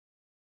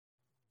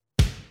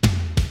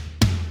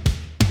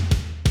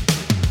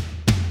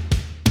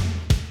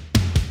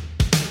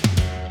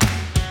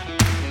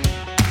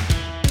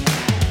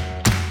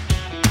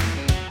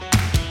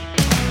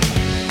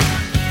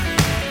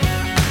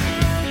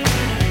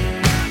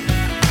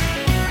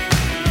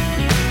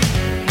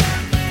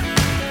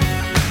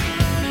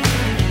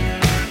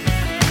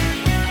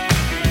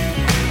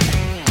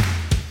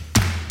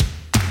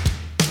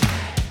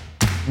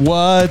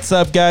What's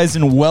up, guys,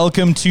 and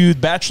welcome to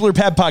Bachelor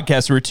Pad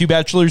Podcast, where two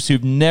bachelors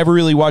who've never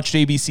really watched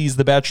ABC's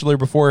The Bachelor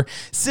before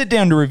sit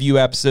down to review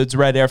episodes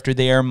right after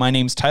they air. My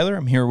name's Tyler.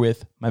 I'm here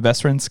with my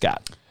best friend,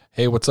 Scott.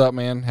 Hey, what's up,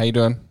 man? How you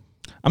doing?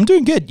 I'm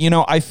doing good. You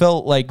know, I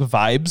felt like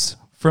vibes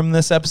from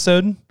this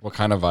episode. What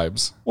kind of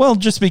vibes? Well,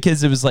 just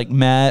because it was like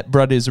Matt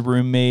brought his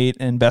roommate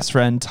and best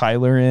friend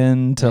Tyler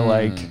in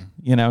to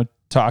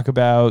talk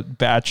about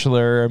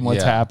Bachelor and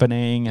what's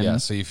happening. And yeah,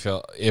 so you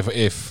feel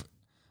if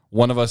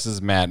one of us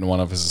is Matt and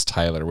one of us is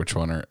Tyler, which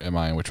one am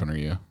I and which one are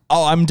you?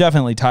 Oh, I'm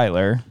definitely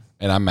Tyler.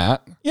 And I'm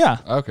Matt? Yeah.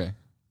 Okay.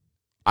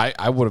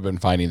 I would have been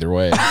fine either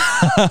way.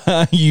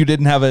 You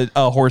didn't have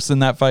a horse in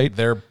that fight?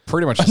 They're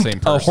pretty much the same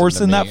person. A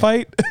horse in that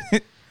fight?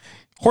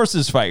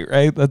 Horses fight,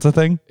 right? That's a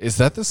thing? Is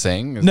that the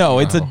saying? No,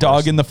 it's a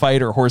dog in the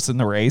fight or horse in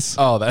the race.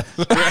 Oh, that's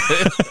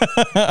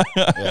right.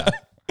 Yeah.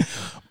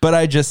 But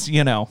I just,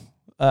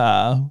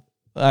 I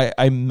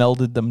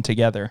melded them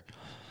together.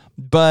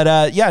 But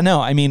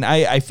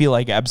I feel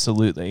like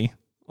absolutely.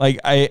 Like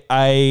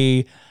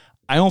I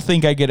don't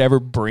think I could ever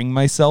bring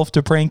myself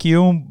to prank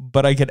you,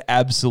 but I could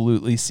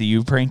absolutely see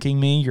you pranking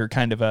me. You're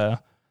kind of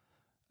a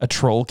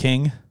troll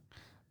king.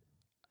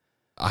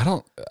 I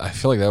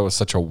feel like that was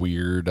such a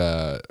weird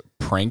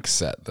prank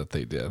set that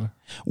they did.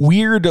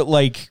 Weird,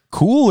 like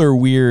cool, or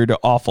weird,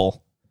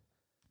 awful?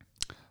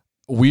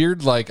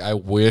 Weird, like I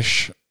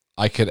wish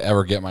I could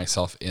ever get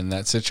myself in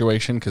that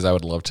situation because I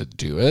would love to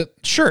do it.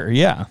 Sure,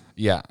 yeah.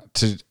 Yeah.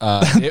 It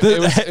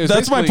was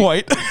that's my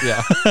point.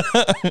 Yeah.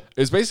 It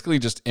was basically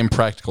just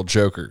impractical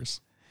jokers.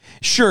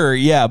 Sure,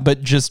 yeah,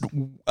 but just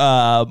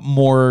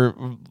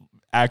more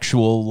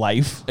actual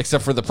life.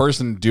 Except for the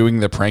person doing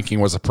the pranking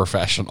was a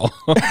professional.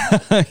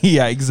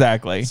 Yeah,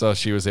 exactly. So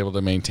she was able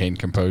to maintain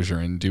composure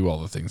and do all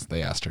the things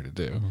they asked her to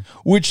do.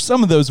 Which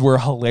some of those were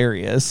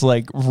hilarious,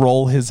 like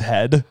roll his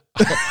head.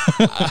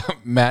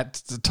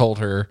 Matt told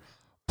her,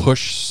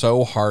 push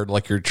so hard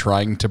like you're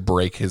trying to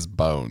break his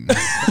bones.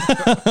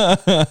 I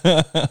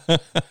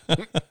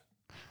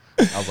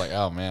was like,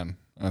 oh man,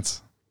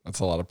 that's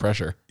a lot of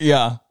pressure.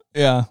 Yeah.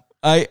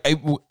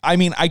 I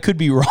mean, I could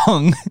be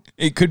wrong.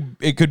 It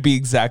could be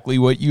exactly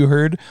what you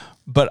heard,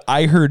 but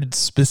I heard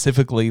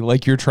specifically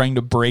like you're trying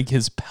to break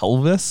his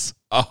pelvis.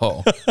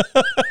 Oh.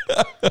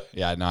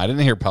 Yeah, no, I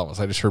didn't hear pelvis.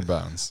 I just heard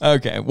bones.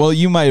 Okay, well,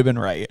 you might have been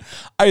right.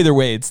 Either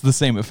way, it's the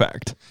same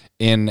effect.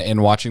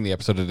 In watching the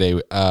episode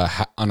today,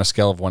 on a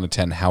scale of 1 to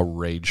 10, how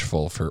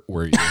rageful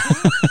were you?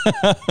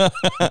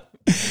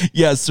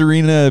 Yeah,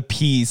 Serena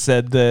P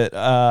said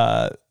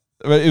that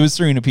it was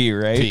Serena P,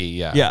 right? P,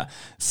 yeah. Yeah.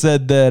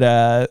 Said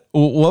that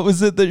what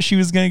was it that she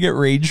was going to get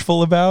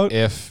rageful about?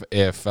 If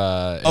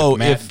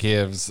Matt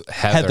gives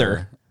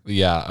Heather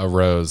a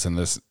rose in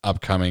this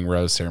upcoming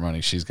rose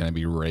ceremony, she's going to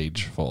be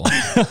rageful.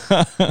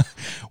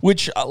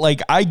 Which,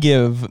 like, I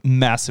give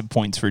massive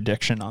points for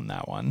diction on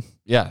that one.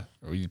 Yeah.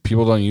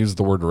 People don't use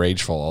the word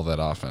rageful all that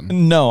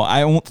often. No,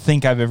 I don't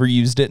think I've ever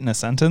used it in a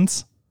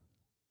sentence.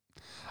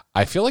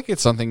 I feel like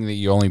it's something that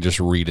you only just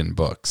read in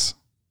books.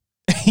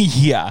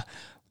 Yeah.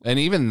 And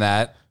even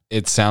that,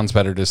 it sounds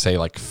better to say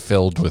like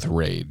filled with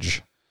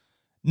rage.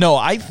 No,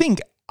 I think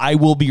I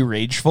will be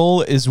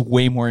rageful is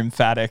way more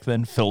emphatic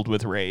than filled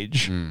with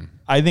rage.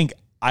 I think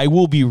I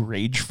will be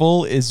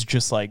rageful is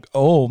just like,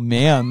 oh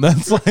man,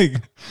 that's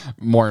like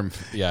it's more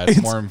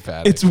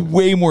emphatic. It's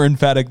way more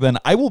emphatic than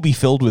I will be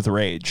filled with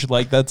rage.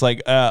 Like that's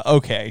like,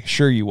 okay,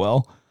 sure you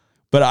will,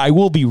 but I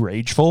will be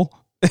rageful.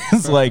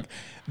 It's like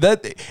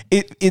that.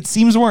 It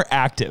seems more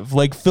active.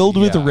 Like filled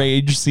with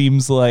rage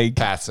seems like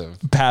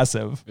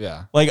passive.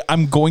 Yeah. Like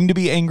I'm going to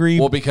be angry.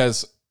 Well,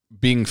 because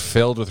being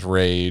filled with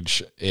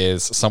rage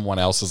is someone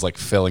else is like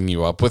filling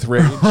you up with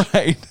rage.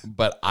 Right.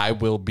 But I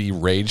will be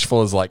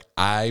rageful is like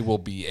I will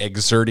be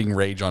exerting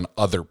rage on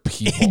other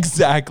people.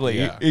 Exactly.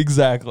 Yeah.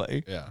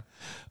 Exactly. Yeah.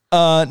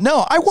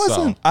 No, I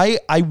wasn't. So.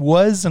 I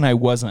was and I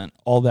wasn't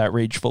all that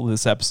rageful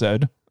this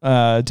episode.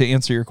 To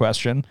answer your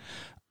question.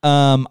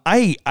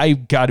 I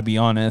gotta be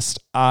honest,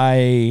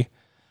 I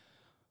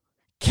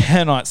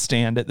cannot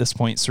stand at this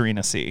point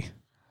Serena C.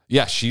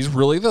 Yeah, she's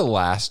really the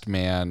last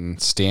man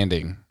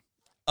standing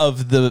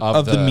of the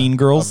Mean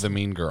Girls. Of the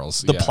Mean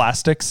Girls. The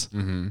plastics.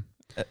 Mm-hmm.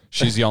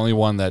 She's the only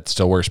one that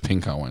still wears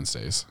pink on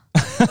Wednesdays.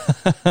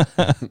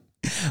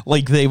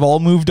 Like they've all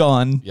moved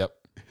on. Yep.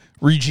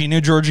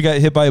 Regina Georgia got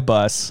hit by a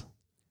bus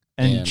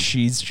and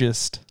she's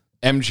just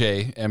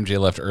MJ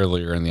left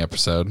earlier in the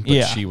episode,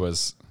 but she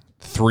was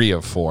 3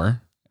 of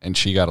 4. And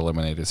she got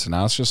eliminated, so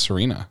now it's just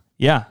Serena.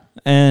 Yeah,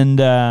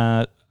 and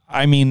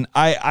I mean,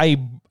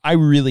 I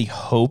really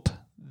hope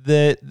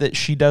that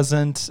she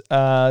doesn't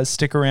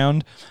stick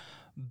around,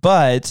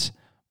 but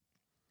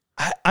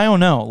I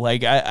don't know.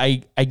 Like,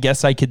 I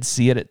guess I could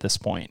see it at this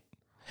point.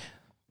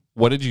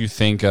 What did you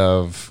think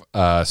of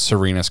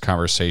Serena's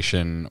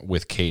conversation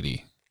with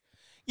Katie?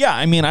 Yeah,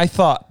 I mean, I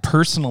thought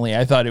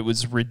it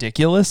was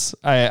ridiculous.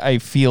 I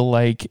feel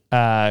like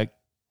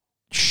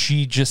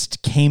she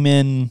just came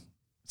in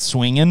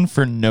swinging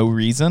for no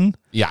reason.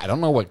 Yeah, I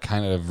don't know what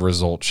kind of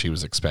result she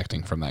was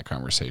expecting from that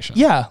conversation.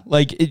 Yeah,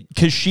 like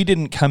because she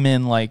didn't come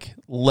in like,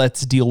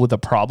 let's deal with a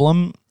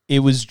problem. It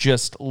was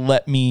just,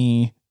 let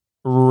me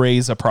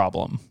raise a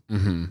problem.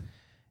 Mm-hmm.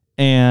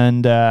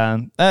 And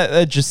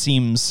that just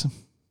seems...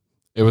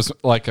 It was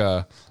like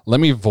let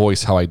me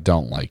voice how I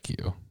don't like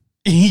you.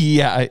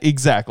 Yeah,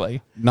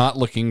 exactly. Not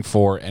looking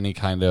for any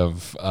kind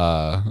of,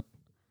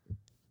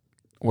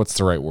 what's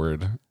the right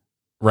word?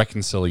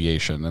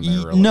 Reconciliation in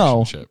their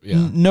relationship.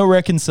 No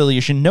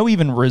reconciliation, no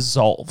even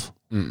resolve.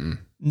 Mm-mm.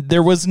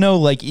 There was no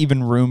like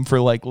even room for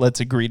like, let's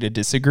agree to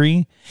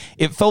disagree.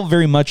 It felt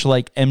very much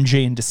like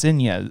MJ and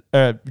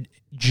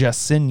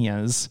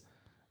Jasinia's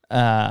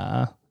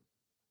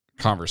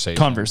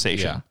conversation.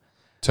 Yeah,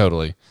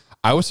 totally.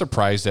 I was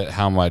surprised at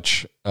how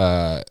much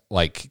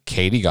like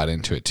Katie got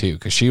into it too,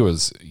 because she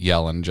was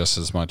yelling just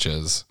as much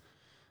as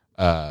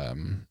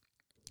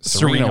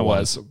Serena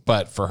was.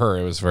 But for her,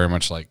 it was very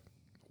much like,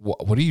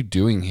 what are you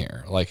doing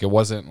here? Like, it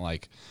wasn't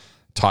like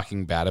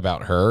talking bad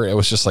about her. It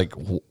was just like,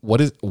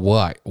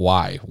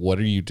 why? What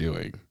are you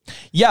doing?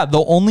 Yeah,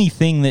 the only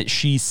thing that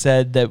she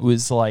said that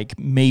was like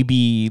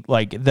maybe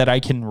like that I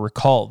can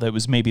recall that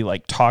was maybe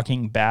like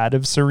talking bad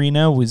of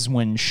Serena was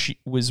when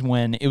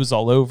it was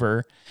all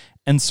over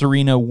and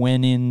Serena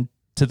went in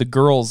to the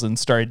girls and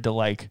started to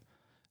like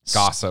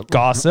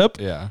gossip.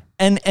 Yeah.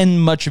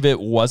 And much of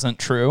it wasn't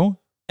true.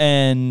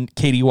 And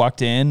Katie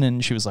walked in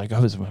and she was like,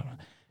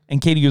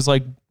 and Katie was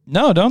like,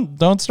 no,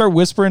 don't start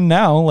whispering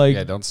now.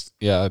 Like, don't,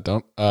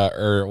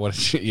 or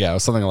what? It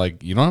was something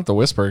like, you don't have to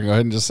whisper. Go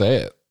ahead and just say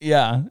it.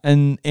 Yeah.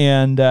 And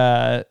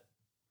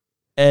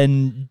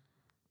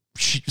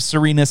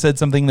Serena said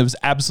something that was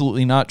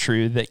absolutely not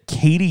true, that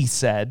Katie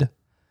said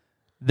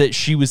that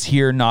she was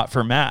here not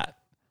for Matt.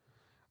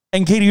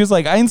 And Katie was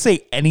like, I didn't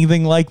say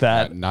anything like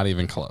that. Not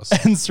even close.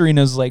 And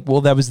Serena's like,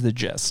 well, that was the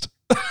gist.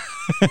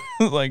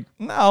 Like,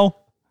 no.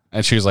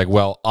 And she was like,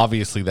 well,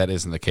 obviously that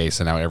isn't the case.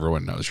 And now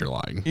everyone knows you're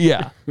lying.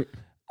 Yeah.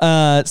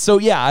 So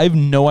yeah, I have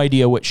no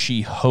idea what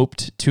she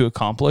hoped to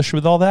accomplish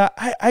with all that.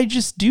 I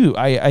just do.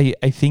 I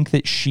think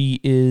that she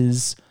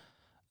is,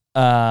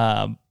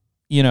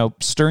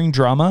 stirring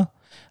drama.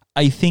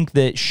 I think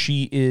that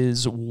she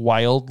is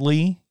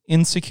wildly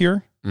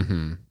insecure.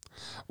 Mm-hmm.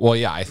 Well,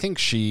 yeah, I think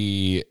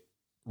she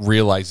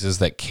realizes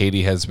that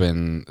Katie has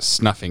been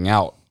snuffing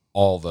out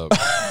all the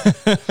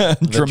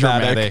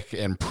dramatic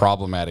and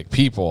problematic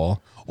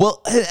people.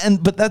 Well,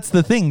 but that's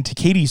the thing, to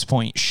Katie's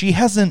point, she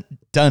hasn't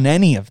done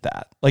any of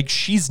that. Like,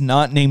 she's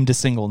not named a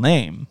single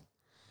name.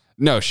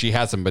 No, she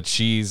hasn't, but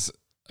she's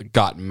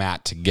got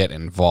Matt to get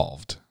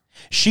involved.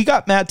 She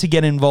got Matt to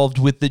get involved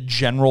with the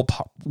general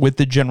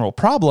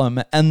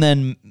problem, and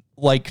then,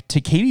 like,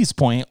 to Katie's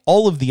point,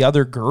 all of the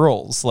other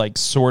girls like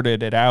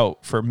sorted it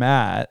out for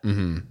Matt,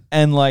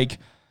 and like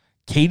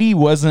Katie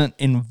wasn't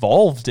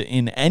involved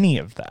in any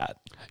of that.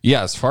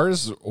 Yeah, as far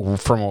as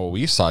from what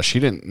we saw, she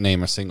didn't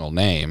name a single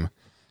name,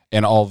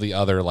 and all the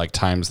other like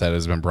times that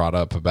has been brought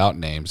up about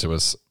names, it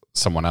was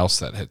someone else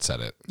that had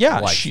said it. Yeah,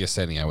 like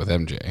Yesenia with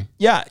MJ.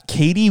 Yeah,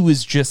 Katie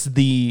was just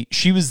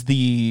she was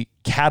the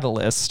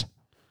catalyst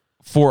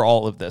for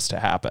all of this to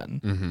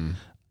happen.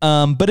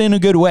 But in a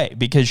good way,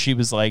 because she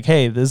was like,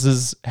 hey, this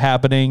is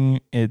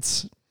happening.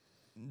 It's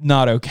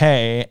not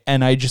okay.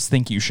 And I just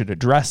think you should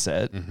address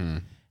it.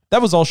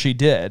 That was all she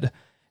did.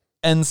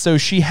 And so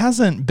she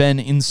hasn't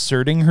been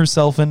inserting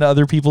herself into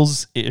other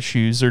people's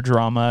issues or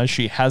drama.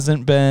 She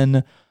hasn't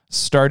been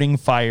starting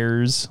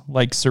fires,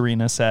 like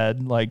Serena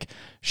said. Like,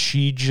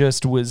 she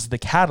just was the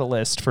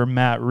catalyst for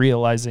Matt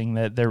realizing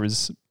that there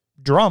was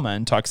drama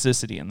and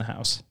toxicity in the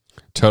house.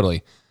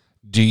 Totally.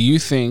 Do you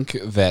think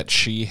that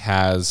she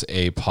has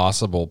a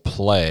possible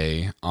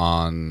play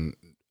on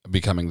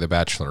becoming the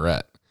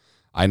Bachelorette?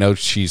 I know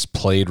she's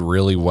played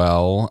really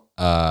well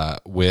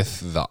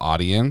with the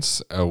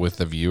audience, with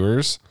the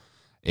viewers,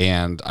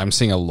 and I'm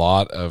seeing a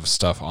lot of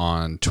stuff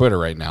on Twitter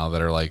right now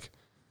that are like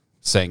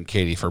saying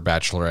Katie for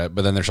Bachelorette,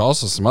 but then there's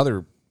also some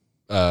other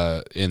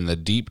in the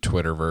deep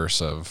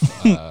Twitterverse of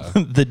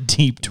the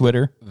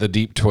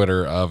deep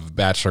Twitter of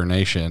Bachelor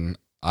Nation.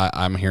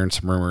 I'm hearing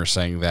some rumors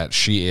saying that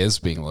she is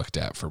being looked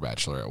at for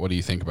Bachelorette. What do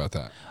you think about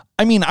that?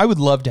 I mean, I would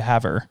love to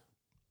have her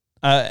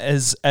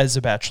as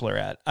a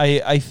Bachelorette.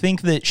 I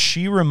think that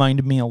she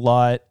reminded me a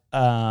lot.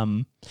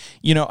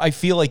 I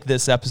feel like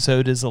this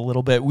episode is a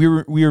little bit. We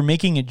were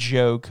making a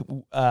joke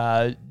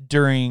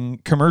during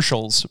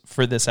commercials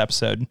for this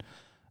episode.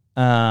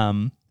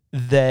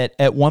 That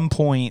at one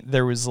point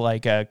there was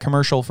like a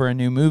commercial for a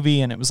new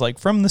movie and it was like,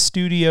 from the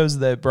studios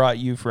that brought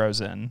you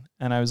Frozen.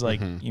 And I was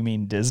like, you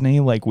mean Disney?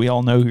 Like, we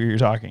all know who you're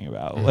talking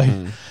about. Like,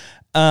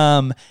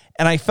 and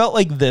I felt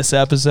like this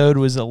episode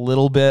was a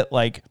little bit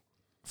like,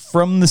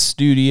 from the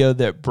studio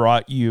that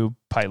brought you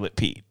Pilot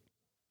Pete,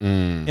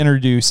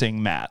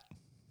 introducing Matt.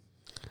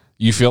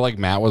 You feel like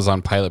Matt was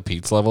on Pilot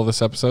Pete's level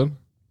this episode?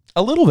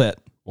 A little bit.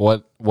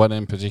 What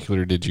in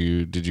particular did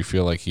you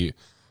feel like he,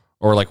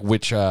 or like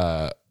which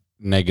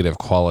negative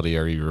quality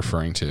are you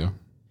referring to?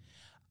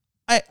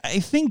 I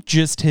think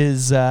just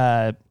his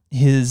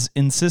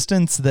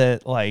insistence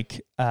that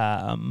like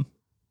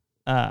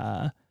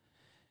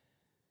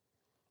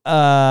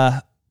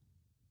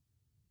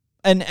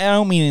and I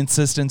don't mean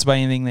insistence by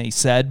anything that he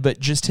said, but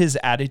just his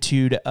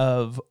attitude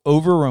of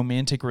over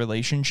romantic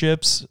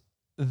relationships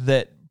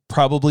that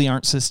probably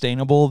aren't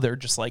sustainable. They're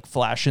just like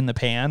flash in the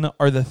pan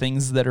are the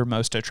things that are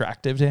most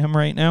attractive to him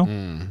right now.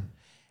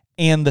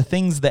 And the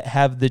things that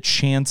have the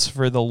chance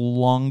for the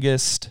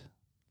longest,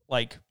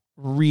 like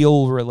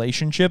real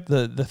relationship,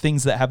 the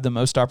things that have the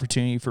most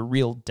opportunity for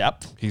real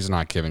depth. He's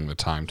not giving the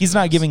time to He's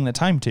not giving the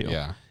time to.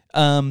 Yeah.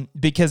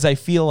 Because I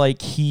feel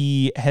like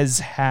he has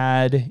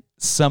had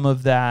some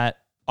of that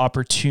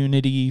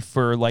opportunity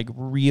for like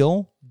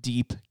real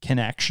deep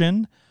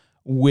connection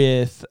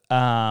with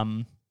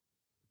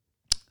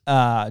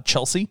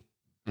Chelsea.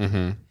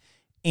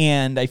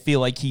 And I feel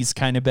like he's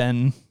kind of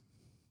been,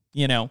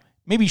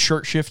 maybe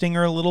short shifting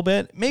her a little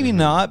bit, maybe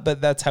not, but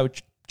that's how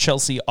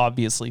Chelsea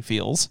obviously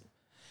feels.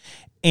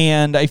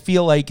 And I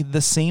feel like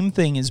the same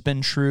thing has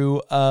been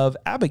true of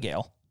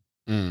Abigail.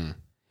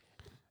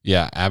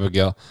 Yeah,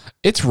 Abigail.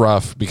 It's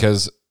rough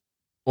because,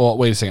 well,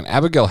 wait a second.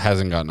 Abigail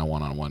hasn't gotten a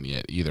one-on-one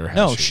yet either, has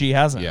No, she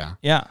hasn't.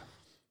 Yeah.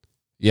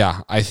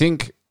 Yeah, I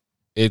think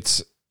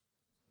it's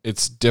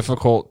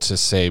difficult to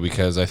say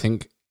because I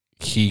think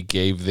he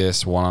gave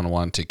this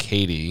one-on-one to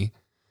Katie,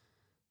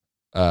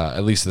 at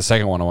least the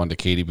second one-on-one to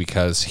Katie,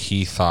 because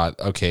he thought,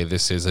 okay,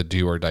 this is a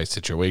do-or-die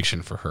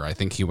situation for her. I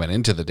think he went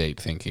into the date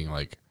thinking,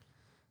 like,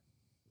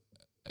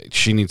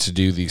 she needs to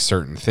do these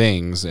certain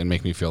things and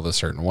make me feel this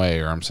certain way,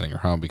 or I'm sending her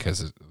home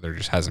because there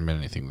just hasn't been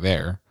anything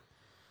there.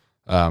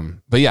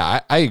 But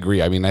yeah, I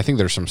agree. I mean, I think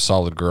there's some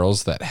solid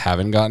girls that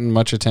haven't gotten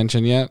much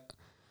attention yet,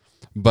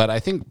 but I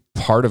think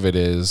part of it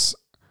is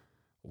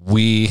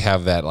we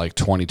have that like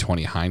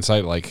 20/20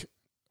 hindsight. Like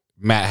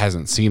Matt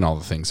hasn't seen all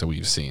the things that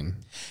we've seen.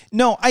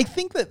 No, I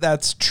think that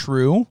that's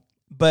true,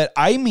 but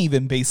I'm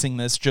even basing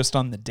this just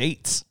on the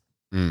dates.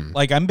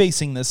 Like I'm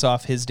basing this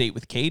off his date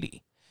with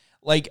Katie.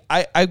 Like,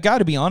 I've got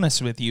to be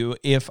honest with you.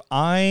 If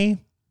I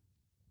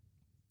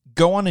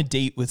go on a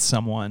date with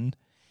someone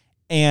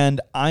and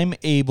I'm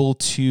able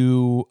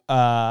to,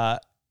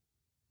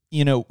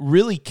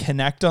 really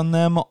connect on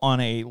them on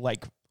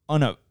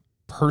a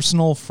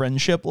personal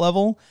friendship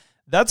level,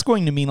 that's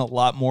going to mean a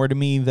lot more to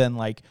me than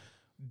like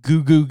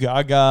goo goo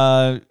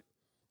gaga,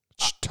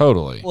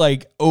 totally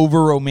like over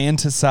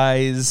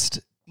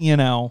romanticized,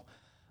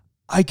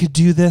 I could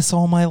do this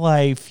all my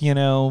life, kind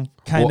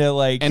of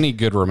like any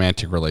good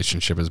romantic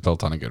relationship is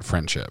built on a good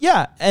friendship.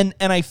 Yeah. And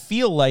I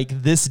feel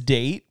like this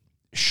date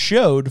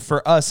showed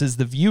for us as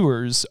the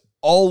viewers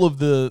all of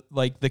the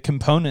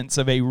components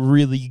of a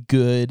really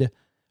good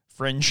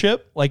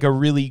friendship, like a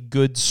really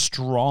good,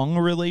 strong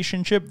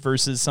relationship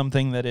versus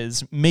something that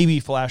is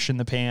maybe flash in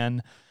the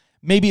pan.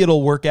 Maybe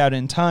it'll work out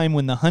in time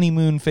when the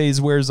honeymoon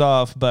phase wears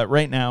off. But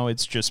right now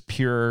it's just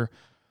pure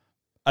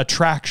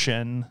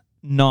attraction,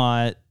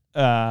 not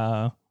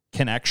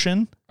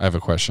connection. I have a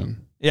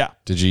question. Yeah.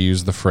 Did you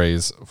use the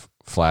phrase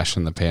flash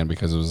in the pan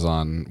because it was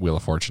on Wheel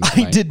of Fortune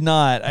tonight? I did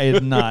not.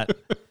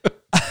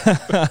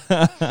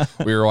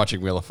 We were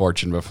watching Wheel of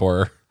Fortune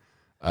before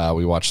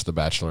we watched The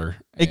Bachelor.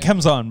 It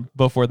comes on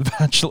before The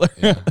Bachelor.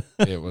 Yeah,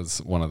 it was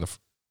one of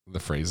the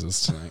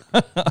phrases tonight.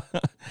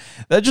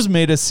 That just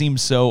made us seem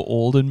so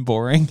old and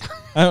boring.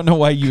 I don't know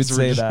why you would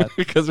say that.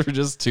 Because we're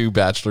just two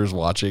bachelors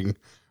watching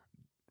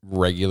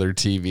regular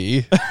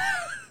TV.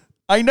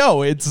 I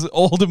know, it's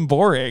old and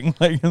boring.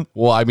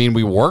 Well, I mean,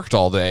 we worked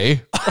all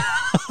day.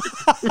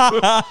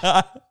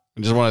 I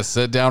just want to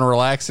sit down,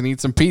 relax, and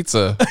eat some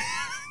pizza.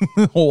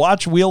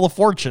 Watch Wheel of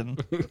Fortune.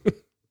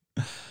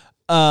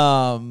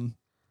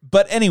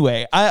 But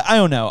anyway, I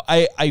don't know.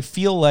 I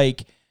feel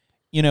like,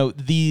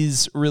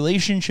 these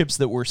relationships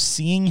that we're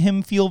seeing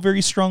him feel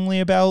very strongly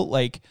about,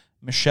 like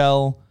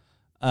Michelle,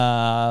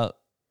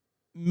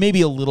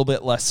 maybe a little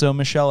bit less so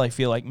Michelle. I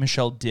feel like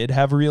Michelle did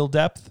have real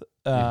depth.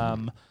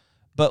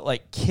 But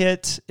like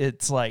Kit,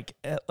 it's like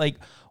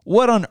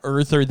what on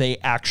earth are they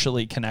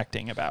actually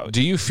connecting about?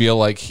 Do you feel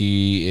like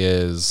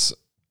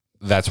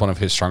that's one of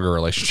his stronger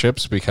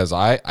relationships? Because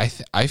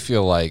I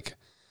feel like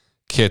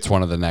Kit's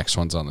one of the next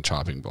ones on the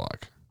chopping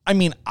block. I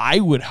mean, I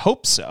would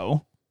hope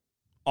so,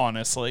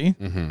 honestly.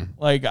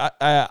 Like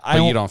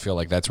but you don't feel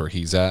like that's where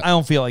he's at? I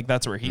don't feel like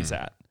that's where he's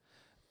at.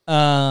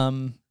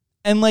 And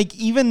like,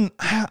 even,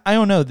 I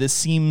don't know, this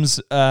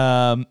seems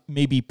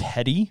maybe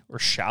petty or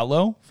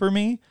shallow for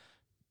me.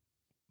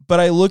 But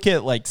I look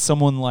at like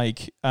someone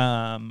like,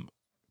 I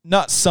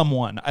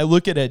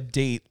look at a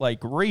date like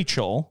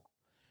Rachel,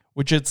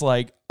 which it's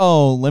like,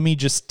 oh, let me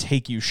just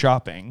take you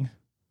shopping.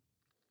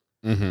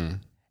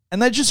 And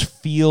that just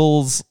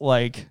feels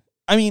like,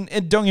 I mean,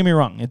 don't get me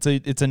wrong.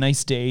 It's a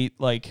nice date.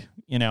 Like,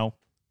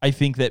 I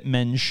think that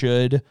men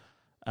should,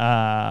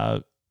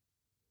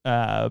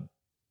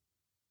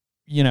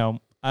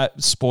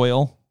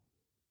 spoil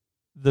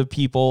the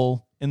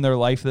people in their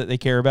life that they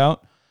care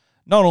about.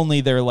 Not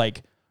only their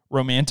like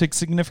romantic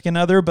significant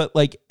other, but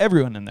like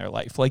everyone in their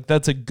life. Like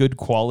that's a good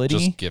quality.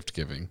 Just gift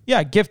giving.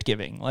 Yeah, gift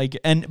giving. Like,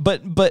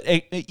 but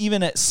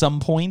even at some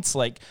points,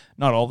 like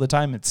not all the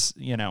time, it's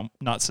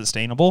not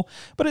sustainable.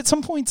 But at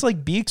some points,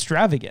 like be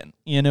extravagant.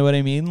 You know what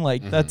I mean?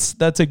 Like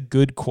that's a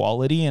good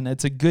quality and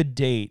it's a good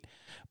date.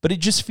 but it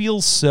just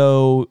feels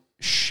so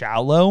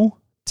shallow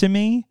to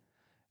me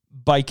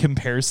by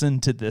comparison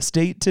to this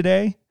date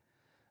today.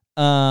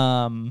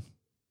 And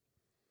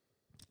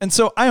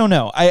so I don't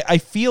know. I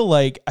feel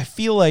like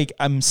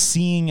I'm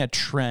seeing a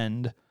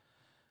trend,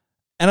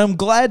 and I'm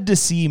glad to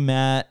see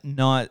Matt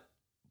not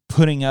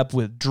putting up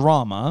with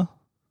drama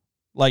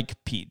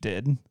like Pete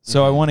did.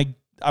 So I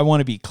want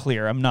to be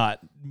clear. I'm not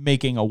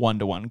making a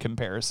 1-to-1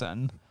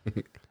 comparison.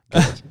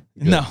 Good,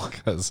 no,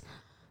 because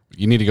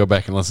you need to go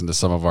back and listen to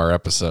some of our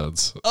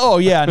episodes. Oh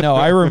yeah, no,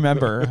 I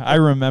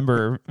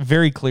remember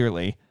very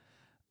clearly.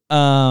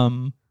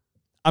 I'm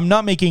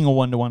not making a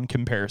 1-to-1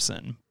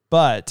 comparison,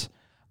 but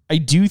I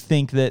do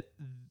think that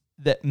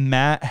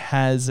Matt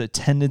has a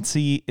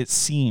tendency, it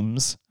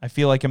seems, I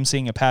feel like I'm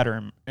seeing a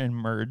pattern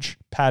emerge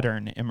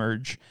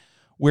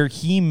where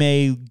he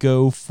may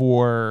go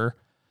for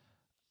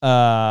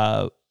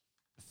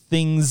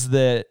things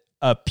that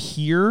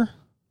appear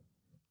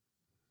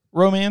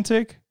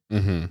romantic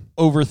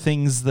over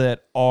things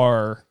that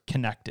are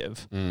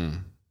connective.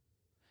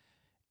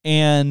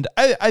 And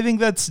I think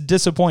that's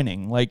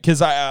disappointing. Like,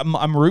 cause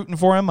I'm rooting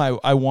for him.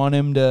 I want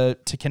him to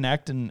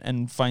connect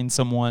and find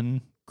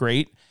someone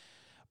great.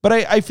 But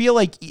I feel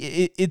like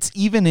it's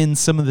even in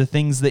some of the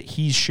things that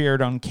he's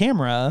shared on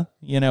camera,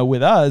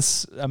 with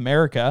us,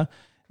 America,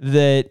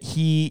 that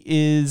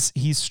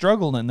he's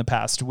struggled in the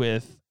past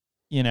with,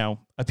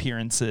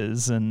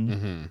 appearances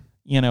and,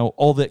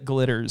 all that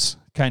glitters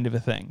kind of a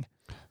thing.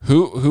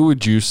 Who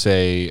would you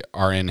say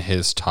are in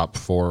his top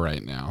 4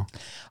 right now?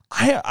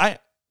 I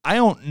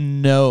don't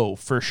know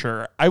for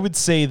sure. I would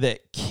say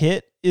that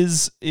Kit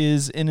is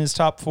in his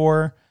top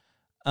 4.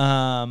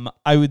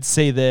 I would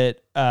say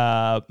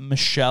that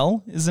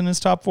Michelle is in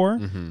his top 4.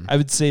 I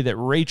would say that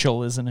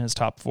Rachel is in his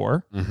top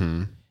 4.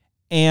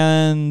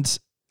 And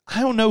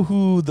I don't know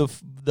who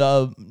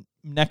the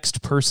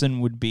next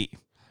person would be.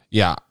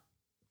 Yeah.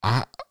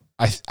 I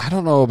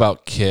don't know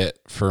about Kit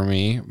for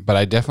me, but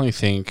I definitely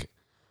think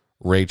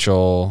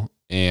Rachel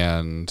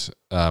and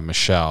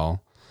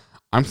Michelle.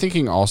 I'm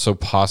thinking also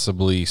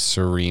possibly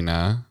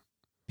Serena.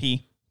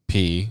 P.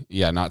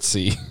 Yeah, not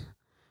C.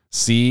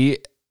 C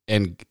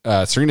and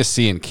Serena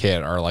C and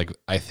Kit are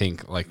I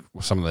think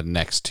some of the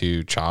next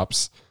 2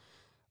 chops.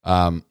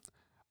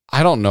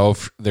 I don't know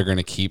if they're going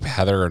to keep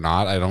Heather or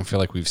not. I don't feel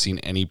like we've seen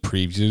any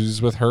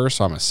previews with her,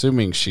 so I'm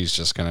assuming she's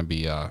just going to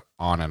be a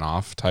on and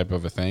off type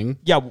of a thing.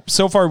 Yeah,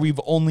 so far we've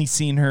only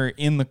seen her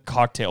in the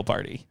cocktail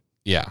party.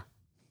 Yeah.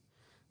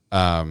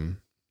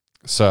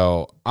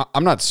 So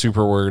I'm not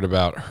super worried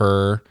about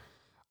her.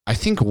 I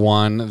think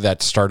one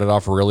that started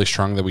off really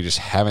strong that we just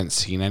haven't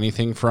seen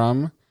anything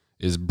from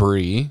is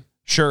Brie.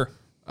 Sure.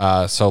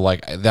 So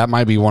that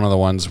might be one of the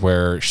ones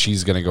where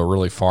she's going to go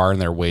really far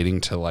and they're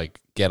waiting to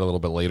get a little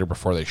bit later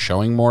before they're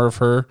showing more of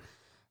her.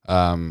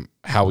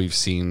 How we've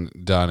seen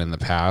done in the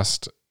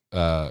past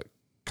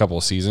couple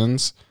of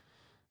seasons.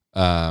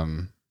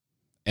 And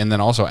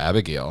then also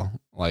Abigail,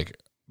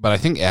 but I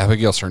think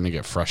Abigail's starting to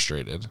get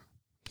frustrated.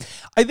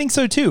 I think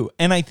so too.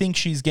 And I think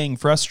she's getting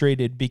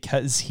frustrated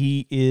because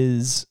he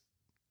is,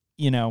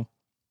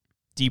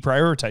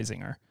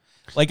 deprioritizing her.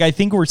 I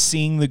think we're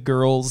seeing the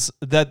girls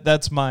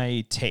that's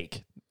my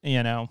take,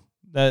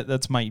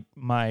 that's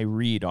my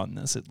read on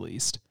this, at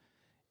least,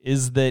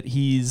 is that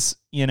he's,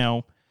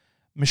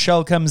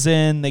 Michelle comes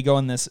in, they go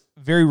on this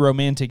very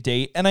romantic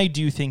date. And I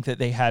do think that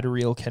they had a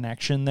real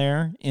connection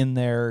there in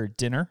their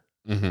dinner.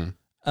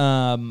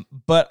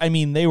 But I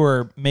mean, they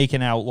were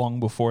making out long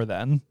before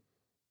then.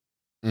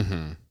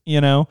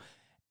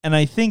 And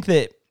I think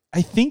that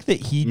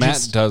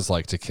Matt does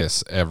like to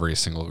kiss every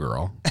single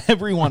girl,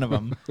 every one of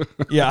them.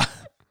 Yeah.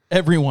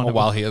 Every one of them.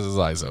 While he has his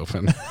eyes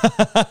open.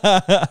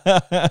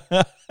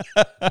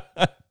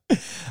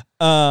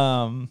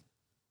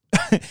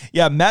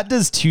 Yeah, Matt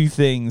does 2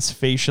 things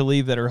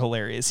facially that are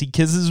hilarious. He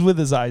kisses with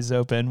his eyes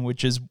open,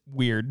 which is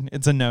weird.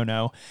 It's a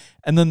no-no.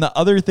 And then the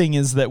other thing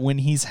is that when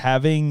he's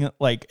having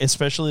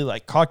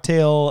especially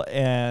cocktail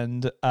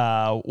and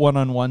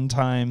one-on-one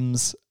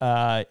times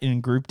in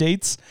group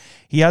dates,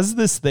 he has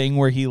this thing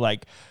where he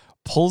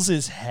pulls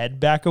his head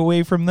back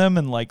away from them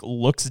and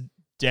looks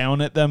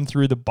down at them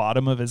through the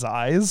bottom of his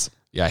eyes.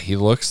 Yeah, he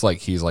looks like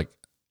he's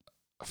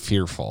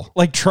fearful,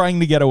 trying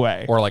to get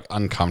away, or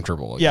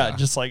uncomfortable. Yeah,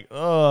 just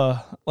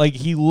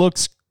he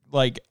looks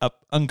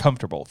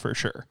uncomfortable for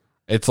sure.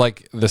 It's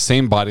the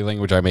same body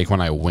language I make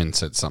when I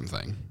wince at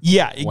something.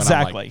 Yeah,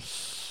 exactly.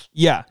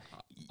 Yeah.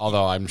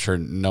 Although I'm sure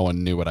no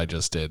one knew what I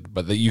just did,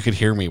 but that you could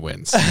hear me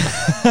wince.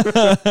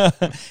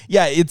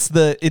 Yeah, it's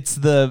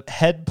the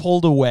head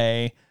pulled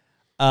away,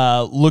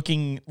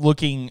 looking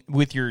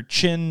with your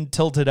chin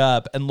tilted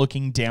up and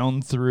looking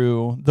down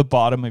through the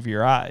bottom of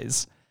your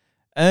eyes.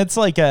 And it's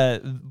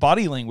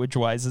body language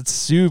wise, it's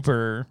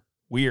super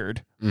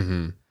weird.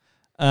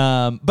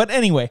 But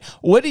anyway,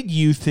 what did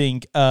you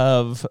think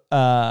of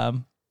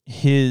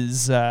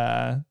his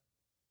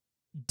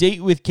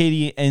date with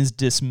Katie and his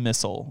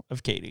dismissal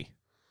of Katie?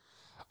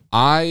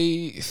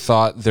 I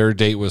thought their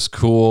date was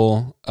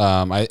cool.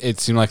 It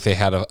seemed like they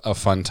had a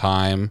fun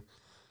time.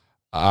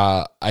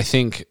 I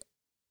think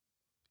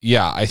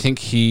Yeah, I think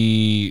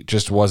he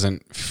just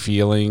wasn't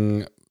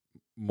feeling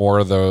more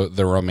of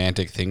the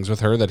romantic things with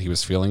her that he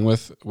was feeling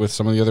with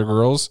some of the other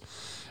girls.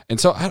 And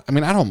so, I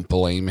mean, I don't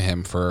blame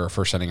him for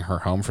sending her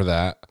home for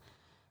that.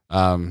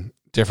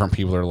 Different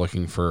people are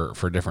looking for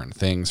different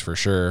things for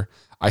sure.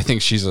 I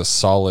think she's a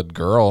solid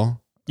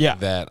girl. Yeah.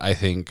 That I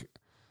think,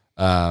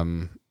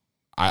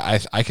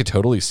 I could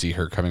totally see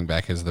her coming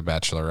back as the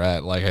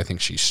Bachelorette. Like, I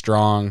think she's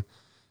strong.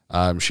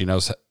 She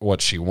knows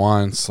what she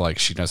wants. Like,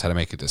 she knows how to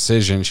make a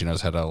decision. She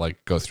knows how to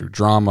like go through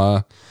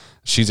drama.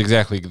 She's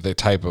exactly the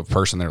type of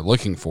person they're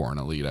looking for in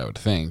a lead, I would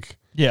think.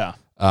 Yeah.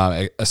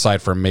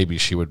 Aside from maybe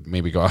she would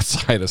maybe go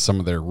outside of some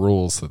of their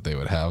rules that they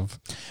would have.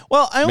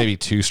 Well, I don't, maybe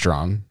too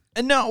strong.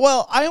 No,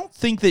 well, I don't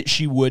think that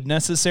she would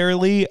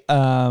necessarily,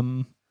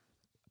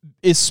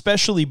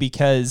 especially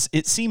because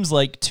it seems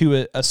like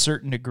to a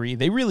certain degree,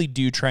 they really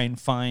do try and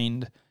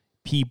find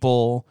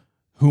people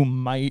who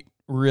might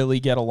really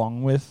get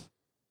along with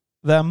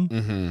them.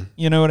 Mm-hmm.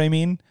 You know what I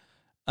mean?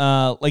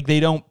 Like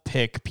they don't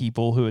pick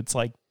people who it's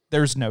like,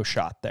 there's no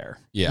shot there.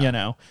 Yeah. You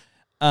know?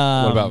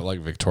 What about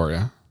like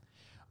Victoria?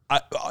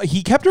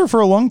 He kept her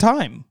for a long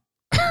time.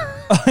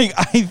 Like,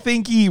 I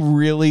think he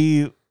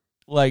really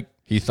like,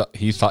 you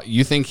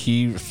think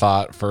he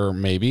thought for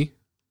maybe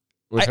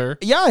with her?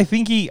 Yeah, I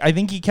think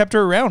he kept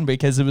her around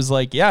because it was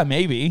like, yeah,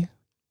 maybe.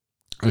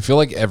 I feel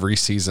like every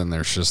season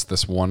there's just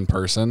this one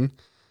person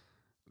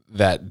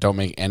that don't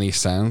make any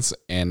sense,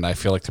 and I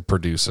feel like the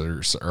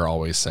producers are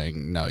always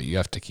saying, no, you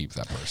have to keep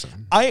that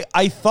person.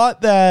 I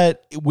thought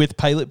that with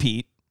Pilot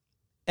Pete,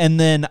 and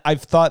then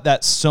I've thought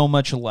that so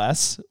much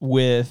less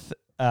with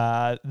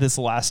this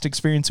last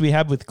experience we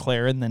had with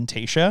Claire and then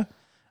Tayshia,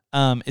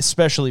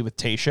 especially with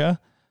Tayshia.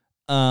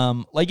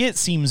 Like it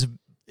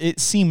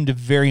seemed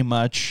very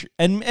much,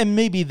 and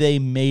maybe they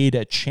made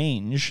a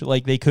change.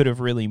 Like they could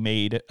have really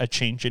made a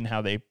change in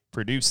how they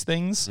produce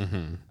things.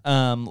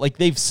 Mm-hmm. Like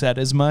they've said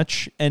as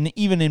much, and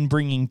even in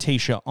bringing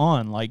Tayshia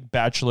on, like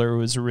Bachelor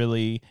was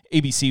really,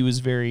 ABC was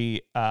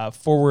very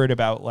forward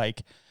about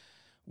like,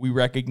 we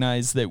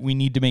recognize that we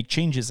need to make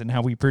changes in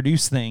how we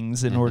produce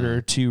things in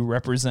order to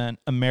represent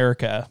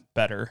America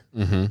better.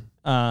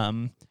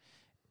 Mm-hmm.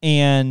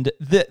 And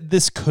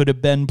this could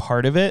have been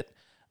part of it.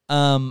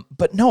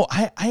 But no,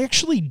 I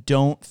actually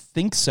don't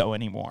think so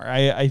anymore.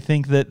 I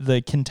think that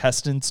the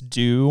contestants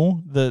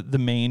do the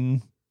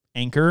main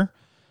anchor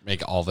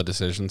make all the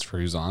decisions for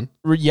who's on.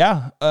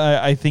 Yeah,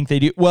 I think they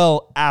do.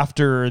 Well,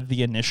 after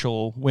the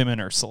initial women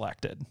are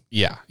selected.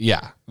 Yeah.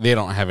 They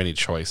don't have any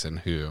choice in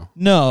who.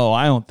 No,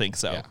 I don't think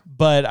so. Yeah.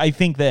 But I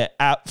think that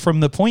from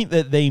the point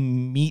that they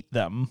meet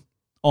them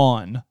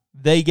on,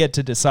 they get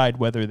to decide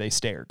whether they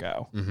stay or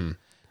go. Mm-hmm.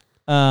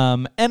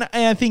 And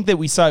I think that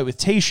we saw it with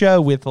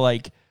Tayshia with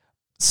like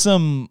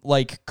some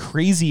like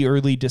crazy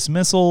early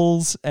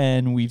dismissals,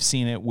 and we've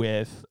seen it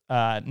with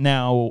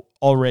now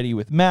already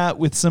with Matt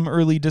with some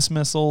early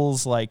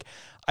dismissals. Like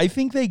I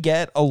think they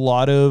get a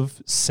lot of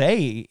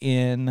say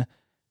in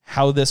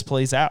how this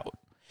plays out.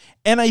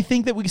 And I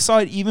think that we saw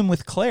it even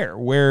with Claire,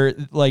 where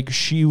like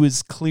she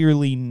was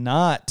clearly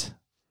not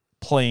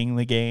playing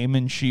the game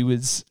and she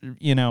was,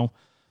 you know.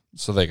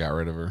 So they got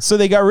rid of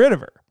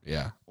her.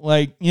 Yeah.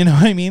 Like, you know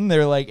what I mean?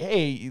 They're like,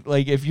 hey,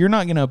 like if you're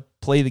not going to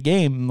play the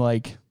game,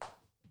 like.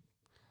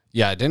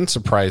 Yeah, it didn't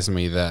surprise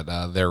me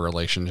that their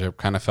relationship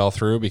kind of fell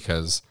through,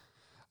 because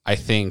I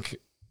think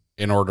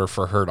in order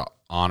for her to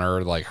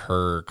honor like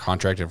her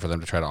contract and for them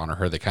to try to honor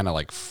her, they kind of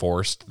like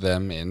forced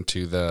them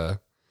into the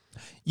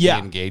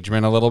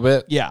engagement a little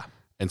bit. Yeah.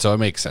 And so it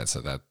makes sense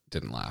that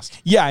didn't last.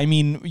 Yeah. I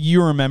mean,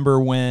 you remember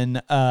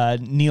when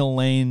Neil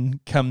Lane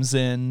comes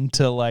in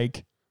to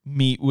like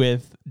meet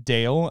with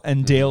Dale,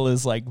 and Dale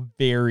is like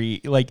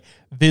very like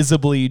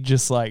visibly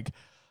just like,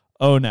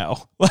 oh no,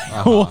 like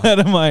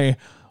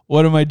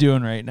what am I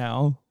doing right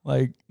now?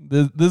 Like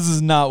this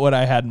is not what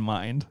I had in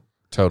mind.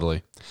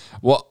 Totally.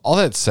 Well, all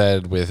that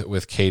said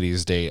with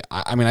Katie's date,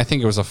 I mean, I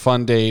think it was a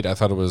fun date. I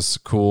thought it was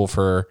cool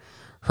for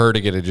her to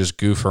get to just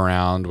goof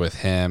around with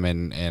him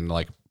and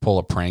like pull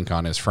a prank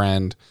on his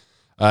friend.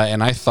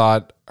 And I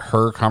thought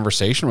her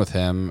conversation with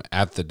him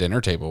at the dinner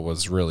table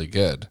was really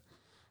good.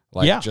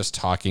 Like just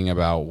talking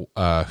about,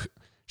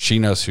 she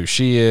knows who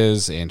she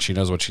is and she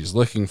knows what she's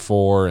looking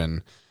for.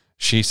 And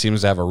she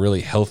seems to have a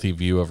really healthy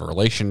view of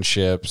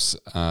relationships.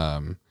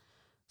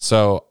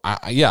 So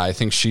I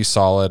think she's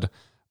solid.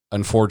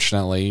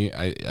 Unfortunately,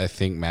 I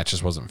think Matt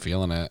just wasn't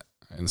feeling it,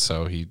 and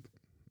so he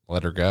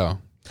let her go.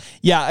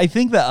 Yeah, I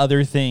think the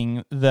other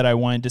thing that I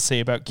wanted to say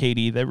about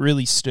Katie that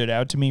really stood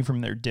out to me from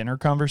their dinner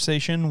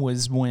conversation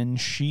was when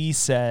she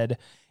said,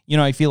 you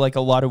know, I feel like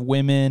a lot of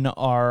women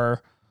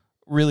are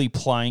really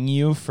plying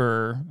you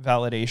for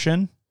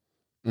validation,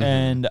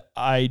 and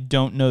I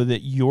don't know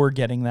that you're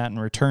getting that in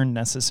return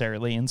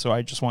necessarily, and so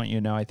I just want you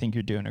to know I think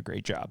you're doing a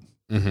great job.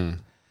 I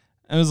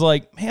was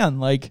like, man,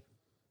 like,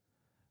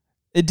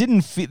 that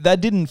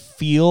didn't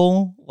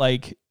feel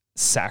like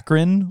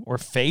saccharine or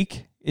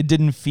fake. It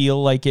didn't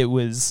feel like it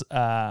was,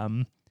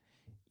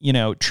 you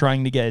know,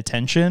 trying to get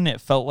attention. It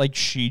felt like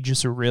she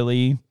just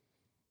really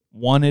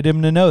wanted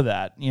him to know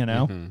that, you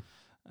know?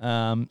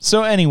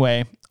 So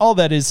anyway, all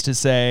that is to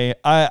say,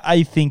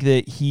 I think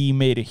that he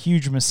made a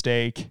huge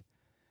mistake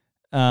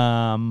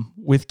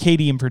with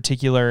Katie in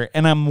particular,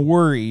 and I'm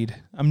worried,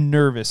 I'm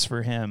nervous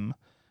for him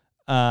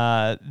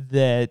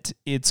that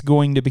it's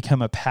going to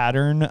become a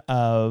pattern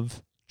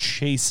of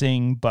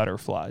chasing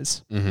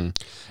butterflies. Mm-hmm.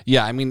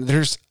 Yeah, I mean,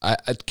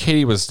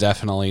 Katie was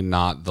definitely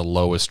not the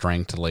lowest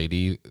ranked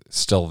lady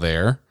still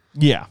there.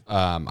 Yeah.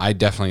 I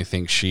definitely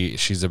think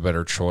she's a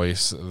better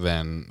choice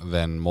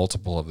than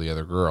multiple of the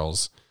other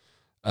girls.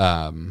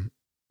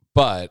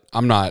 But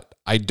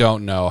I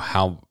don't know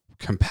how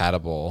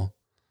compatible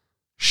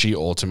she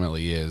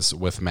ultimately is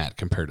with Matt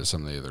compared to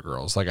some of the other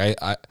girls. Like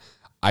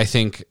I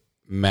think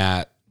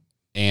Matt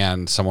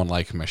and someone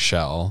like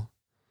Michelle,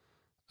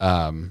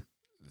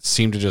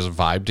 seem to just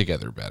vibe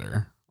together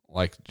better.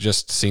 Like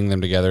just seeing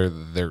them together,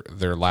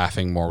 they're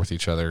laughing more with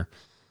each other.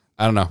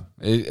 I don't know.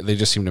 They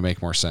just seem to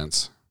make more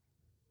sense.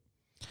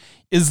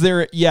 Is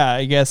there? Yeah,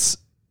 I guess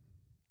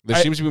there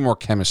seems to be more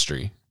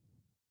chemistry.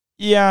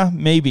 Yeah,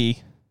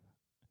 maybe.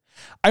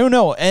 I don't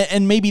know.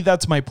 And maybe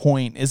that's my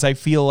point, is I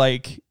feel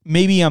like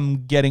maybe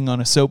I'm getting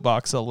on a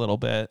soapbox a little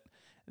bit,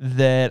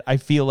 that I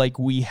feel like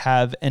we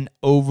have an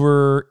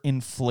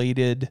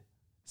overinflated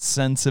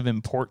sense of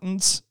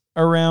importance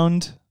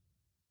around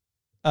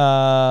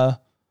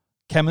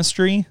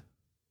chemistry.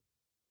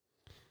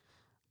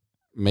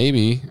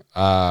 Maybe.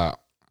 I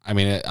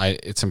mean,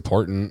 it's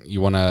important.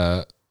 You want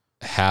to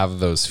have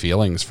those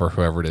feelings for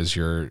whoever it is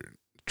you're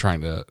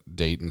trying to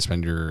date and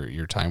spend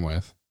your time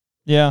with.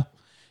 Yeah.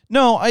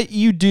 No,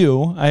 you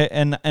do.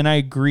 And I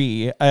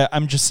agree.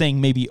 I'm just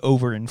saying maybe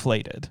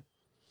overinflated.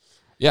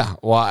 Yeah.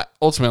 Well,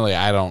 ultimately,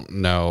 I don't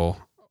know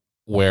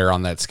where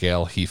on that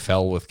scale he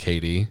fell with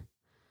Katie.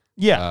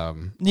 Yeah.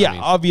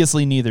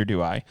 Obviously neither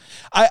do I.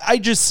 I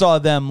just saw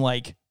them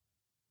like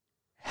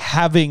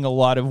having a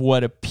lot of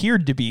what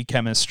appeared to be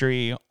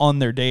chemistry on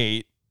their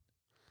date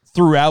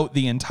throughout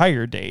the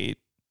entire date.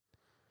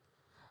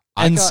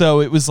 So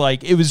it was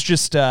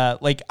just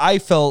like I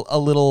felt a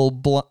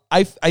little,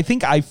 I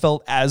think I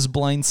felt as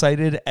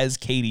blindsided as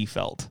Katie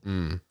felt.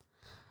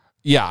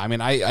 Yeah. I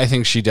mean, I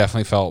think she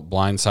definitely felt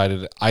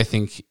blindsided. I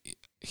think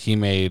he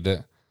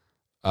made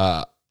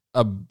a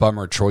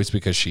bummer choice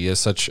because she is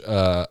such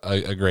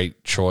a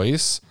great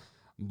choice,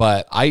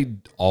 but I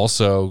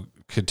also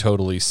could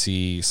totally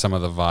see some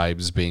of the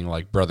vibes being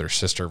like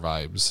brother-sister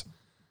vibes.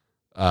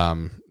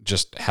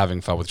 Just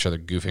having fun with each other,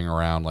 goofing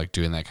around, like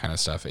doing that kind of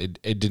stuff.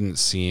 It didn't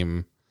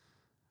seem,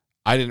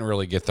 I didn't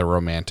really get the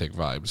romantic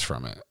vibes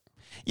from it.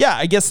 Yeah,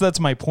 I guess that's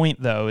my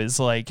point though, is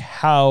like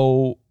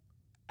how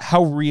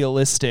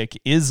realistic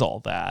is all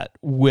that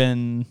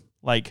when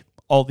like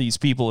all these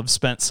people have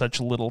spent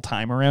such little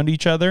time around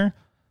each other?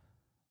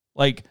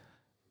 Like,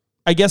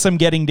 I guess I'm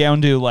getting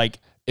down to like,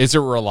 is it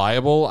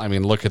reliable? I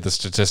mean, look at the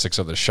statistics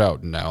of the show.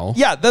 No.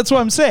 Yeah, that's what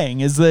I'm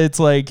saying, is that it's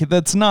like,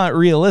 that's not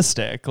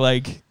realistic.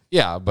 Like,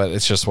 yeah, but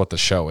it's just what the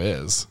show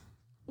is.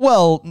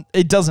 Well,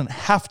 it doesn't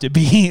have to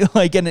be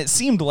like, and it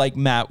seemed like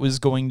Matt was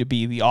going to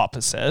be the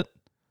opposite.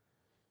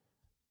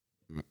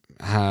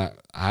 I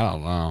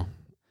don't know.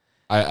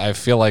 I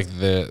feel like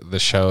the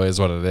show is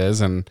what it is,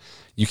 and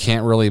you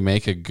can't really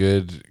make a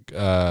good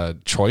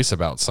choice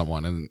about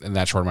someone in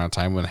that short amount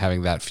of time when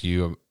having that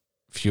few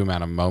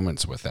amount of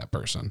moments with that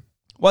person.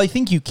 Well, I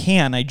think you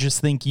can. I just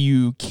think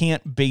you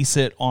can't base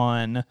it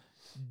on,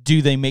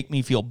 do they make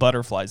me feel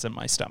butterflies in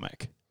my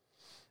stomach?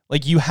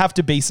 Like, you have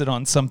to base it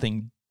on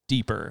something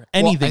deeper,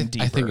 anything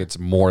deeper. I think it's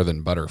more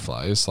than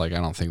butterflies. Like,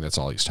 I don't think that's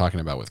all he's talking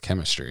about with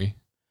chemistry.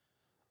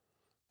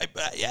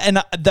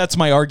 And that's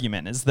my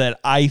argument, is that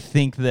I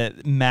think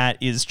that Matt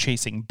is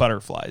chasing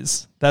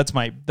butterflies. That's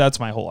my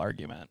whole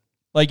argument.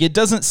 Like, it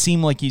doesn't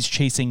seem like he's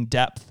chasing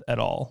depth at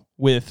all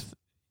with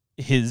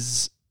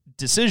his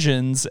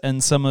decisions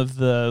and some of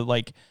the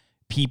like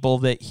people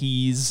that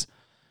he's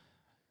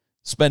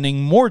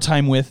spending more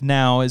time with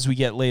now as we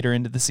get later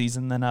into the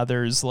season than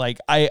others. Like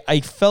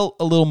I felt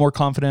a little more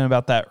confident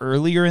about that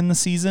earlier in the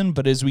season,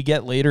 but as we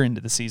get later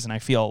into the season, I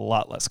feel a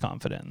lot less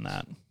confident in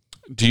that.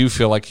 Do you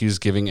feel like he's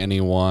giving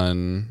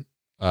anyone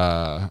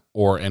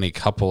or any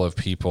couple of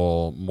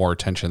people more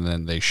attention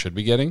than they should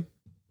be getting?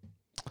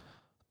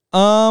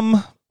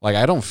 Like,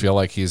 I don't feel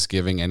like he's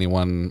giving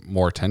anyone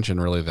more attention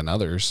really than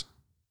others.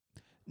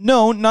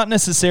 No, not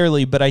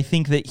necessarily, but I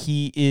think that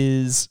he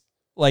is,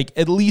 like,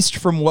 at least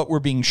from what we're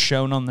being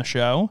shown on the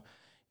show,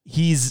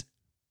 he's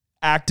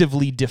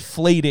actively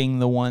deflating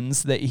the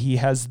ones that he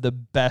has the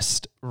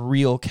best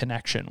real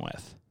connection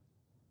with.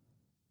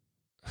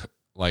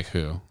 Like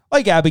who?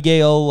 Like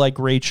Abigail, like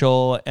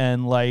Rachel,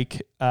 and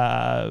like,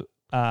 gosh,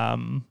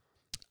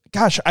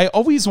 I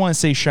always want to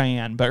say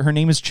Cheyenne, but her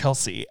name is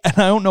Chelsea. And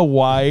I don't know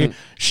why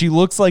she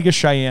looks like a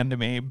Cheyenne to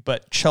me,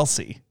 but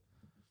Chelsea.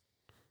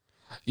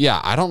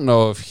 Yeah, I don't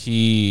know if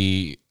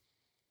he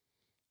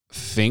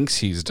thinks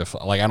he's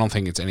like, I don't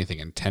think it's anything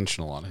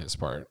intentional on his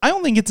part. I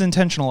don't think it's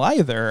intentional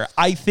either.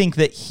 I think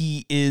that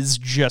he is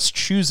just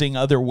choosing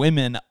other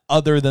women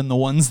other than the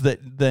ones that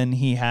then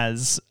he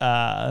has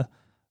the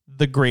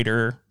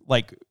greater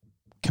like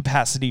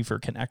capacity for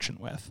connection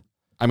with.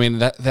 I mean,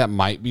 that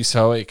might be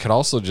so. It could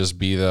also just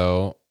be,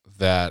 though,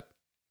 that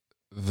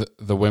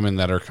the women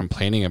that are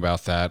complaining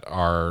about that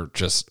are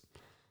just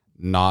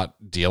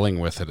not dealing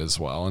with it as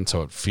well, and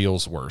so it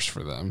feels worse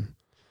for them.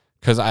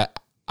 Because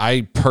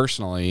I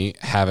personally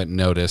haven't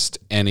noticed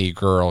any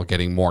girl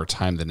getting more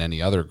time than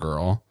any other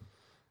girl.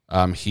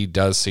 He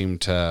does seem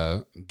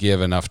to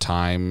give enough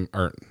time,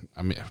 or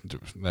I mean,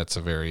 that's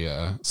a very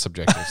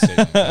subjective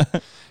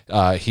statement.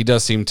 He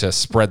does seem to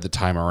spread the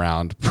time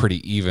around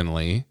pretty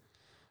evenly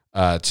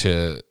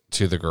to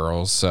the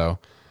girls. So,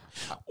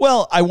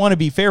 well, I want to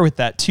be fair with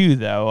that too,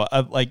 though.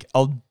 Like,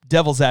 I'll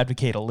devil's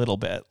advocate a little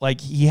bit.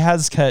 Like, he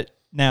has cut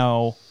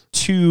now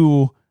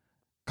 2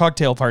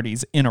 cocktail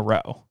parties in a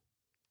row.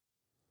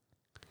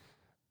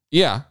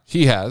 Yeah,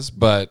 he has,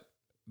 but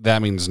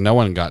that means no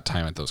one got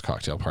time at those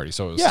cocktail parties,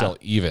 so it was still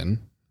even.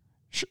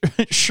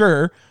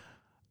 Sure.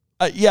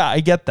 Yeah,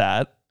 I get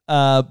that.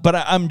 But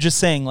I'm just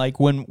saying, like,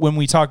 when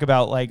we talk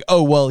about, like,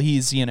 oh, well,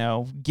 he's,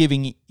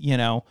 giving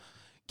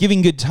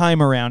good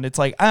time around, it's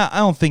like, I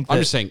don't think that... I'm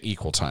just saying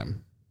equal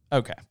time.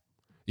 Okay.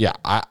 Yeah,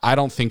 I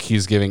don't think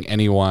he's giving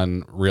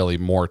anyone really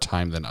more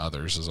time than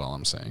others, is all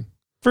I'm saying.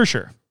 For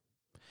sure.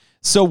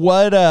 So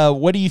what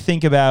do you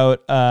think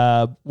about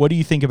I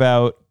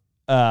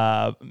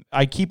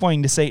keep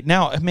wanting to say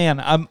now,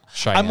 man,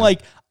 Cheyenne.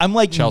 I'm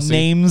like Chelsea.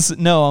 names.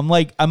 No, I'm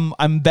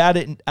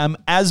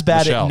as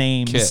bad Michelle, at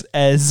names Kit.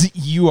 as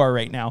you are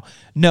right now.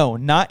 No,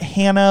 not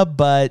Hannah,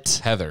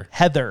 but Heather.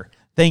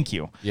 Thank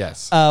you.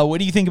 Yes. What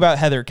do you think about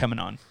Heather coming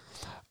on?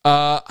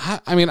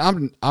 I mean,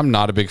 I'm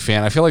not a big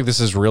fan. I feel like this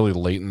is really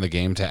late in the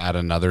game to add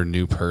another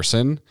new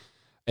person,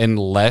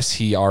 unless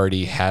he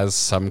already has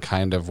some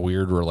kind of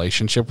weird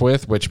relationship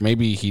with, which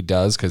maybe he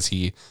does, because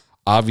he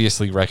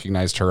obviously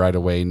recognized her right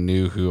away,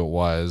 knew who it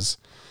was.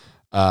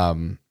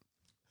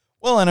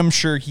 Well, and I'm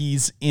sure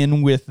he's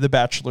in with the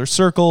Bachelor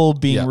Circle,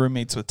 being Yeah.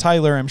 roommates with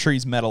Tyler. I'm sure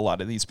he's met a lot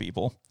of these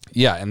people.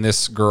 Yeah, and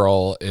this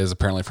girl is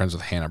apparently friends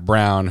with Hannah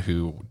Brown,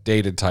 who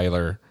dated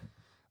Tyler.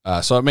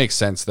 So it makes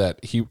sense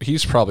that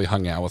he's probably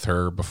hung out with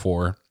her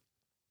before.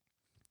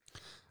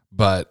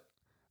 But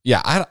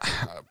yeah, I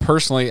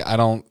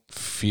don't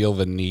feel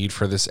the need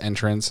for this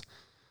entrance,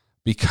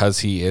 because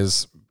he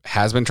has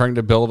been trying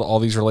to build all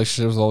these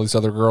relationships with all these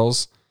other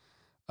girls.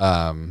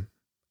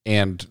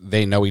 And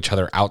they know each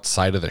other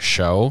outside of the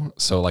show.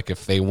 So like,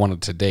 if they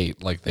wanted to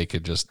date, like, they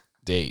could just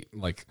date.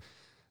 Like,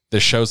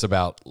 the show's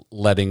about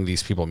letting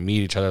these people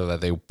meet each other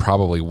that they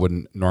probably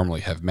wouldn't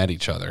normally have met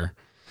each other.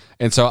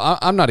 And so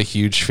I'm not a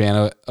huge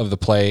fan of the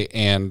play.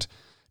 And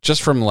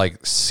just from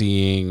like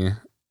seeing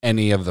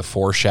any of the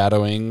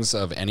foreshadowings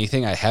of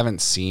anything, I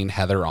haven't seen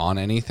Heather on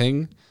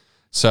anything.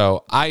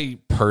 So I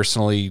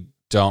personally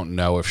don't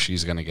know if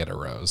she's going to get a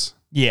rose.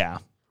 Yeah.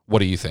 What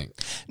do you think?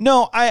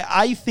 No,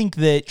 I think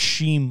that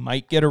she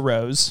might get a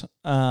rose,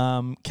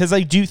 because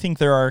I do think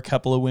there are a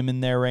couple of women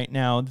there right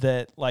now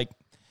that, like...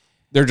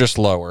 They're just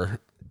lower.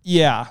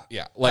 Yeah.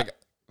 Yeah, like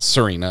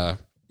Serena,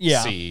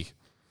 Yeah. C.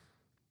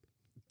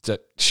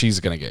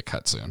 She's going to get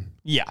cut soon.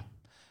 Yeah.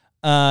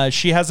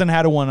 She hasn't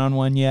had a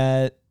one-on-one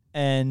yet,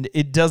 and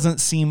it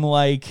doesn't seem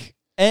like...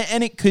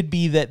 And it could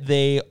be that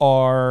they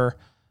are,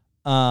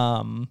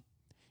 baiting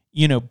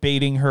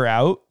her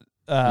out.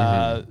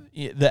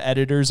 The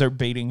editors are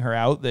baiting her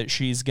out that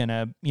she's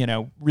gonna,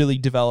 really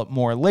develop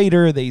more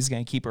later, that he's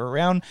gonna keep her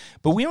around.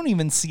 But we don't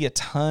even see a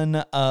ton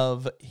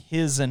of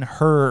his and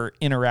her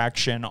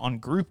interaction on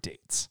group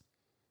dates.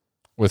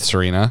 With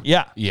Serena?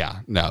 Yeah. Yeah.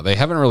 No, they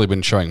haven't really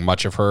been showing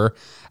much of her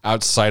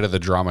outside of the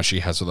drama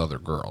she has with other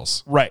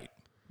girls. Right.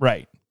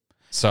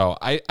 So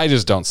I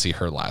just don't see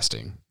her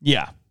lasting.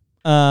 Yeah.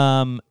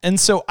 And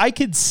so I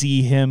could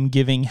see him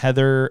giving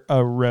Heather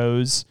a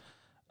rose.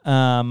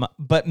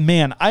 But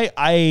man,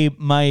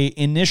 my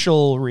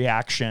initial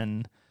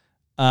reaction,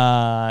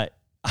 I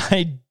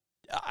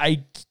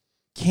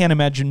can't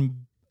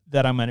imagine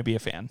that I'm going to be a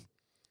fan.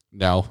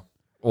 No.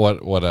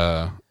 What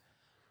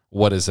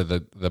is it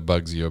that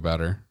bugs you about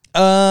her?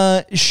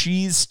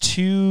 She's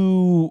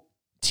too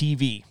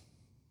TV.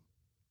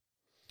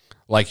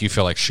 Like, you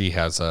feel like she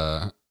has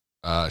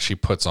she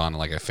puts on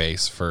like a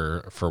face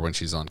for when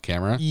she's on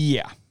camera.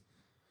 Yeah.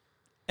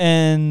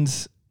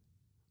 And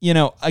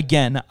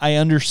again, I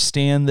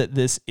understand that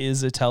this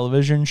is a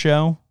television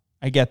show.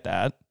 I get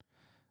that.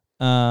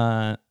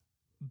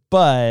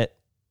 But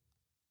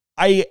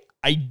I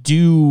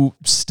do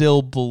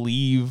still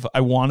believe,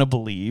 I want to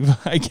believe,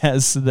 I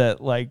guess, that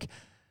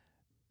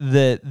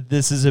that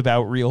this is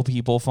about real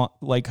people,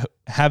 like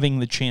having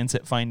the chance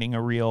at finding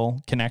a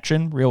real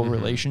connection, real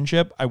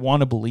relationship. I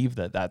want to believe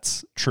that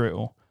that's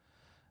true.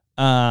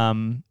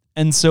 And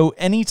so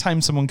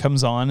anytime someone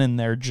comes on and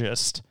they're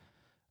just,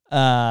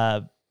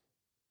 trying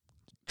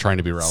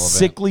to be relevant,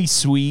 sickly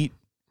sweet,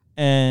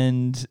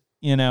 and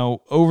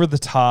over the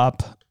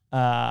top,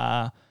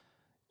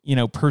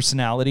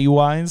 personality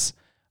wise,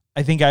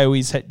 I think I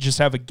always just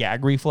have a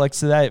gag reflex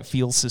to that. It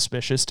feels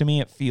suspicious to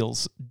me. It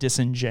feels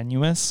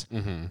disingenuous,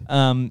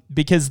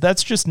 because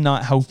that's just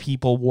not how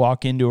people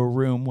walk into a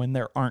room when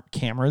there aren't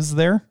cameras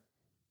there.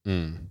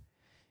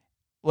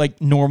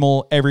 like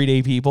normal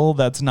everyday people,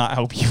 that's not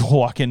how people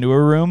walk into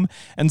a room.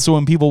 And so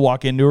when people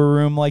walk into a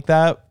room like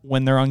that,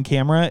 when they're on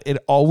camera, it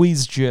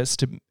always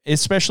just,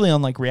 especially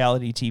on like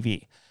reality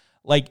TV,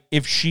 like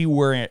if she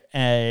were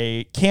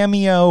a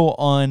cameo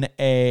on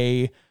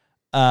a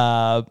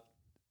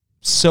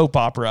soap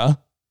opera,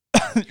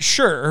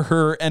 sure,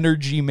 her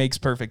energy makes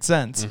perfect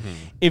sense.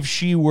 If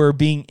she were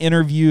being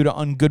interviewed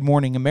on Good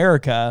Morning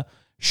America,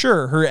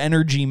 sure, her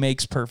energy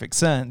makes perfect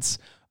sense.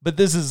 But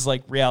this is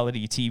like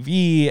reality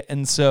TV,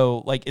 and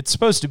so like it's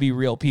supposed to be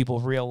real people,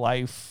 real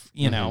life,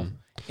 you know,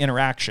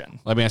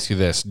 interaction. Let me ask you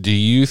this. Do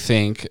you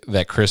think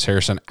that Chris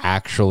Harrison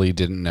actually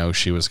didn't know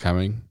she was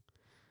coming?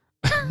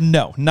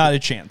 No, not a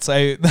chance.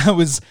 That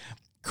was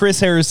Chris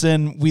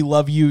Harrison. We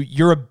love you.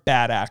 You're a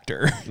bad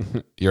actor.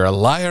 You're a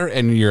liar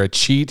and you're a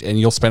cheat, and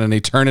you'll spend an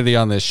eternity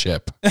on this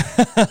ship.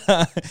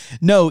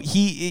 No,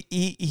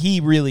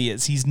 he really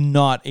is. He's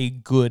not a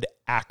good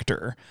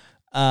actor.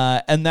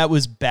 And that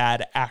was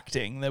bad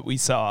acting that we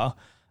saw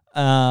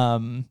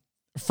from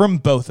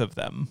both of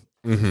them.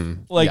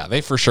 Like, yeah, they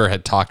for sure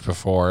had talked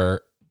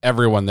before.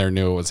 Everyone there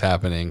knew what was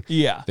happening.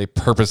 Yeah. They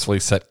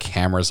purposefully set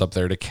cameras up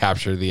there to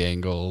capture the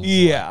angles.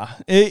 Yeah.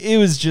 It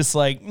was just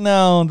like,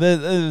 no, that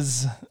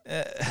was,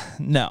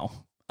 no.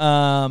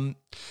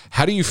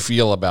 How do you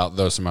feel about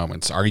those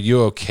moments? Are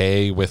you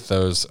okay with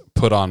those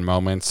put on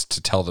moments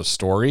to tell the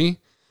story?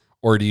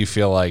 Or do you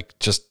feel like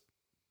just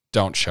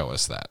don't show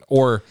us that,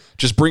 or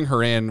just bring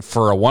her in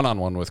for a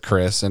one-on-one with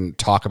Chris and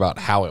talk about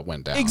how it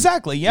went down?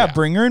 Exactly. Yeah.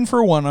 Bring her in for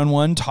a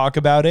one-on-one, talk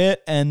about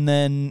it. And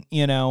then,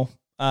 you know,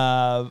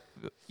 for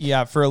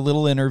a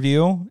little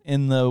interview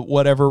in the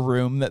whatever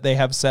room that they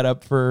have set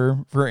up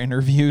for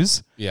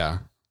interviews. Yeah.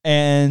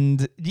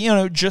 And, you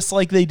know, just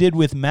like they did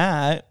with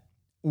Matt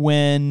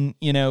when,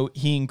 you know,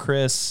 he and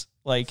Chris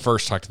like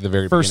first talked to the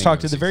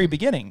very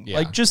beginning. Yeah.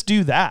 Like, just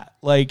do that.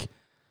 Like,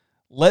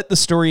 let the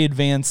story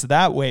advance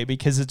that way,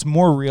 because it's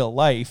more real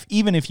life.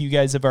 Even if you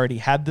guys have already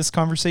had this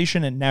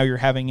conversation and now you're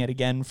having it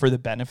again for the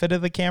benefit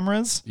of the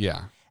cameras.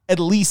 Yeah. At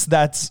least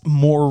that's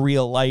more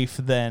real life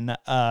than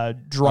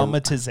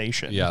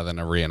dramatization. Than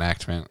a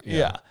reenactment.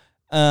 Yeah.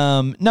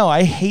 No,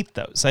 I hate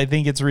those. I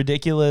think it's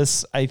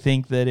ridiculous. I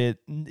think that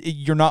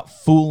you're not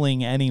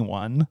fooling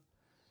anyone.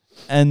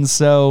 And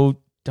so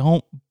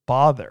don't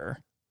bother.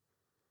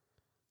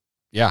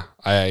 Yeah,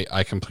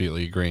 I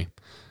completely agree.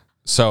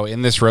 So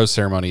in this rose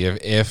ceremony,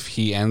 if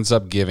he ends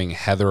up giving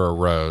Heather a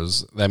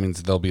rose, that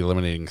means they'll be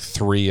eliminating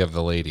 3 of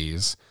the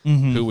ladies.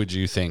 Who would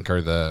you think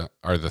are the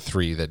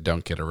 3 that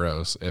don't get a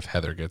rose if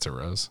Heather gets a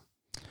rose?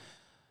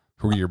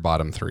 Who are your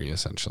bottom 3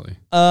 essentially?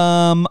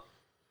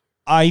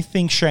 I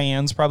think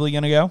Cheyenne's probably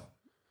gonna go.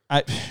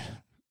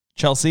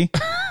 Chelsea.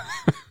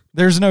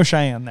 There's no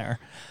Cheyenne there.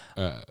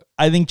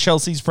 I think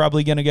Chelsea's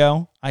probably gonna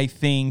go. I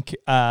think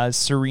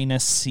Serena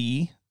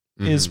C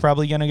is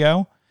probably gonna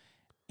go,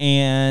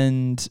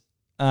 and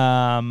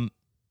I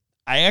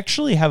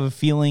actually have a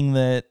feeling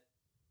that,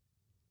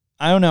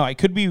 I don't know,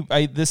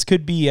 this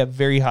could be a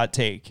very hot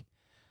take.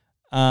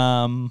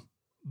 But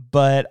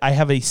I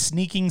have a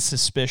sneaking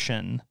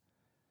suspicion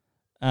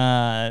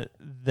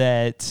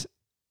that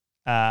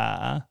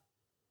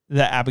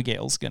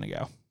Abigail's going to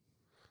go.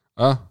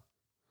 Oh.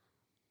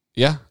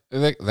 Yeah,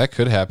 that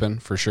could happen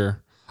for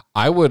sure.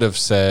 I would have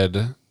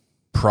said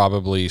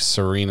probably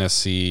Serena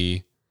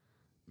C,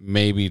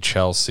 maybe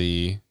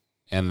Chelsea,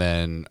 and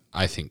then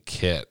I think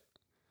Kit.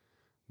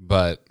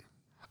 But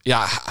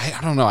yeah, I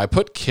don't know. I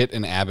put Kit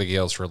and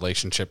Abigail's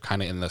relationship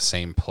kind of in the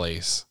same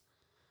place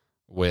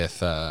with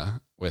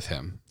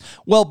him.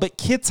 Well, but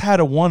Kit's had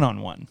a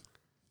one-on-one.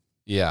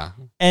 Yeah.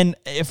 And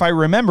if I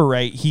remember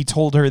right, he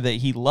told her that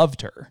he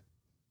loved her.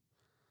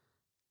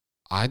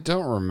 I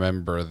don't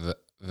remember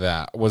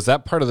that. Was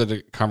that part of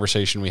the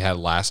conversation we had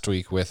last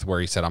week with where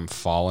he said, "I'm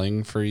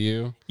falling for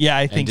you"? Yeah,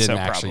 I think so. Didn't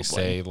actually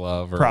say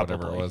love or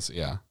whatever it was.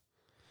 Yeah.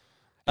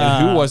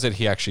 And who was it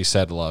he actually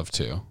said love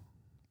to?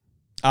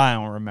 I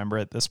don't remember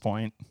at this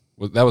point.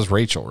 That was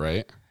Rachel,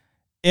 right?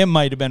 It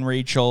might have been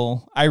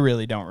Rachel. I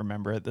really don't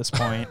remember at this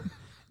point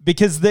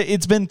because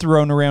it's been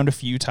thrown around a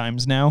few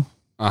times now.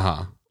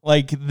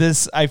 Like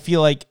this, I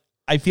feel like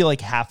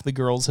half the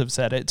girls have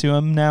said it to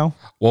him now.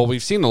 Well,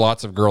 we've seen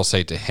lots of girls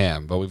say it to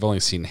him, but we've only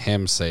seen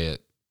him say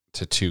it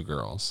to 2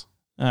 girls.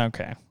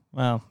 Okay.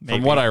 Well, maybe.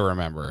 From what I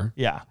remember.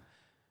 Yeah.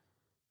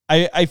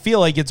 I feel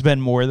like it's been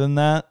more than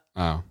that.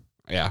 Oh,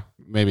 yeah.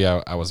 Maybe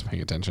I wasn't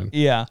paying attention.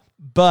 Yeah.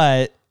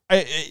 But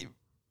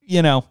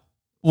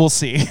we'll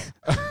see.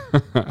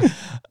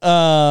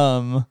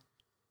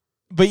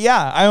 But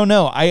yeah, I don't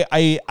know.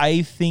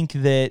 I think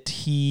that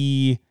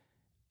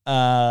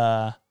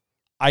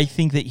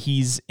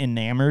he's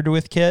enamored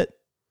with Kit.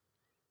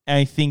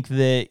 I think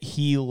that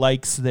he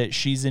likes that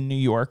she's in New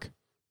York.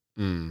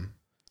 You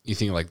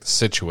think like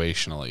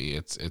situationally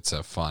it's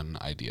a fun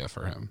idea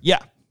for him.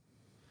 Yeah.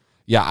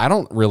 Yeah, I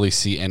don't really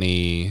see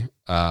any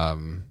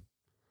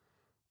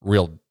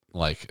real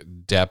like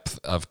depth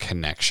of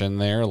connection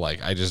there.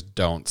 Like I just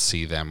don't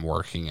see them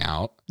working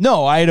out.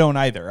 No, I don't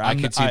either. I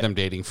could see them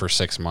dating for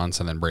 6 months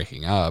and then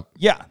breaking up.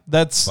 Yeah,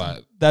 that's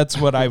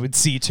what I would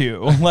see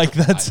too. Like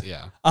that's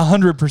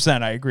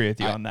 100%. I agree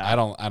with you on that.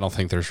 I don't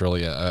think there's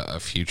really a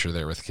future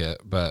there with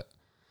Kit. But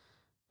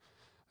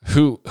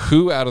who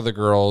out of the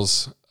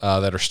girls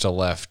that are still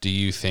left do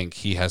you think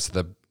he has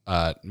the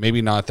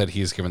maybe not that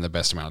he's given the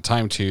best amount of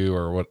time to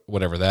or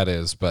whatever that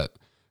is, but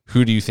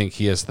who do you think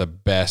he has the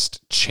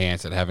best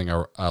chance at having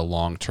a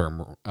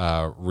long-term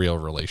real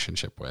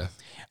relationship with?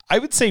 I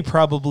would say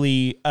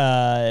probably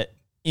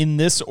in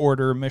this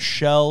order,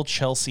 Michelle,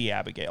 Chelsea,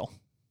 Abigail.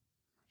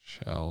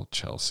 Michelle,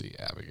 Chelsea,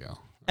 Abigail.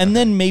 And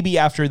then maybe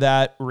after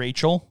that,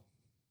 Rachel.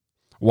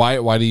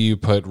 Why do you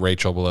put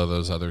Rachel below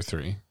those other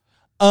three?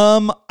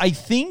 I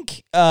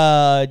think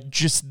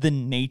just the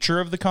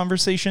nature of the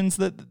conversations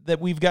that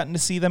we've gotten to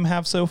see them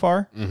have so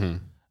far.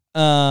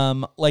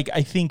 Mm-hmm. Like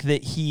I think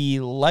that he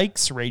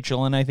likes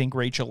Rachel and I think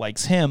Rachel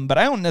likes him, but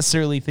I don't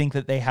necessarily think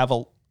that they have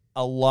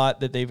a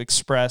lot that they've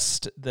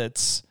expressed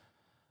that's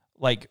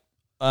like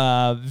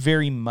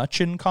very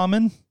much in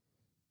common.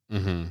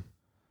 Mm-hmm.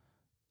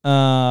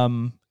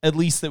 At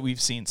least that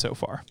we've seen so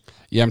far.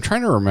 Yeah, I'm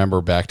trying to remember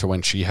back to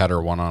when she had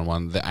her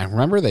one-on-one. I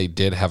remember they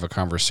did have a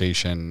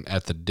conversation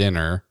at the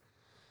dinner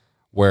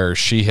where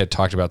she had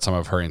talked about some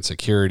of her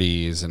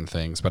insecurities and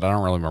things, but I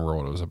don't really remember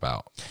what it was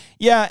about.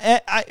 Yeah,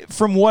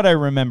 from what I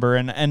remember,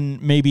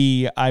 and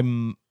maybe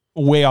I'm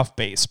way off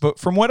base, but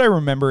from what I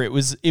remember, it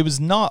was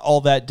not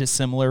all that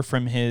dissimilar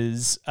from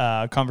his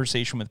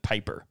conversation with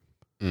Piper.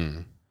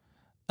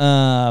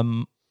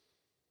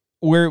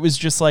 Where it was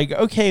just like,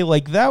 okay,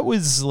 like that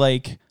was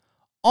like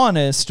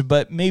honest,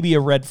 but maybe a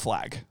red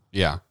flag.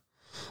 Yeah.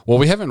 Well,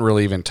 we haven't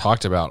really even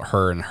talked about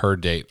her and her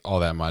date all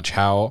that much.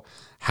 How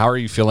are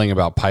you feeling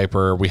about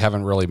Piper? We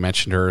haven't really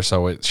mentioned her,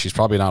 so she's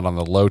probably not on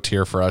the low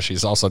tier for us.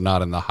 She's also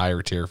not in the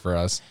higher tier for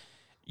us.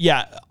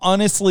 Yeah,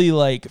 honestly,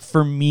 like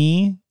for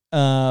me,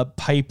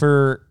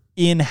 Piper,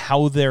 in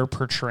how they're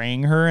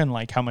portraying her and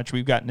like how much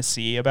we've gotten to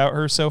see about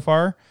her so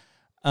far,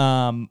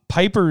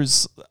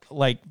 Piper's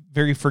like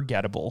very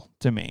forgettable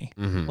to me.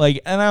 Mm-hmm. Like,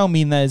 and I don't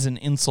mean that as an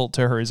insult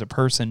to her as a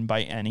person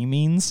by any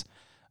means.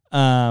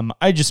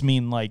 I just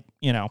mean like,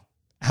 you know,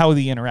 how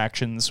the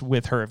interactions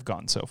with her have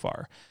gone so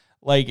far.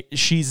 Like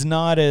she's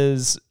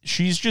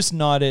just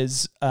not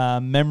as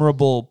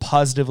memorable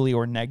positively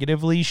or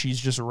negatively.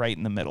 She's just right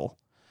in the middle.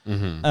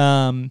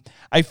 Mm-hmm.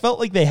 I felt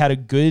like they had a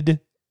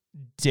good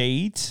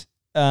date.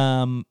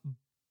 But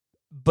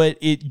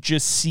it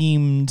just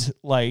seemed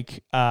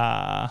like,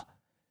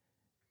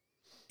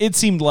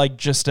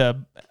 just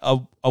a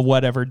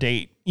whatever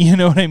date. You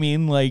know what I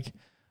mean? Like,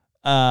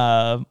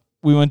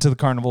 we went to the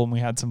carnival and we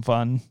had some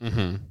fun,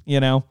 you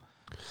know?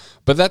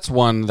 But that's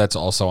one that's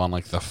also on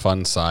like the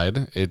fun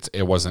side.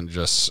 It wasn't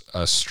just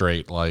a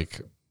straight like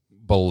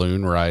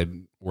balloon ride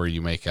where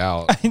you make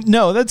out.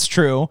 No, that's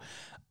true.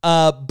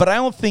 But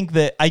I think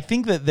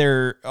that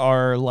there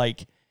are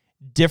like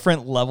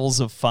different levels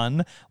of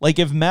fun. Like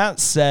if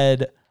Matt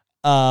said,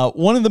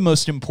 one of the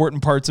most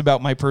important parts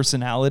about my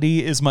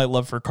personality is my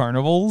love for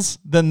carnivals,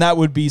 then that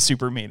would be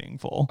super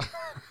meaningful.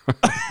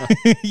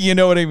 You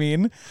know what I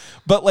mean?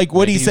 But like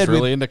what he said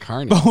really into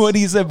carnivals. But what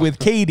he said with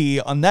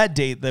Katie on that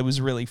date that was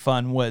really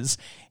fun was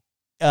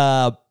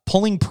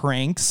pulling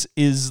pranks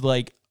is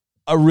like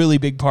a really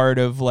big part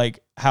of like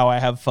how I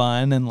have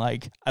fun, and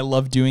like I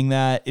love doing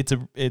that. It's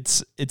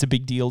a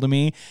big deal to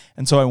me.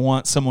 And so I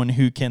want someone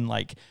who can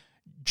like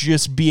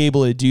just be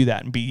able to do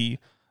that and be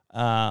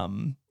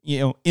you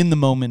know, in the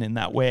moment in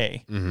that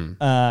way.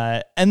 Mm-hmm.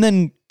 And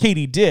then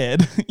Katie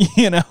did,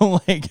 you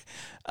know, like,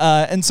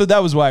 and so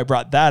that was why I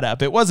brought that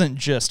up. It wasn't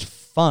just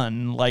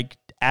fun, like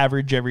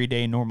average,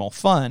 everyday, normal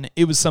fun.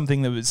 It was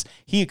something that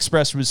he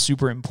expressed was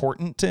super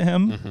important to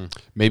him. Mm-hmm.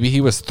 Maybe he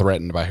was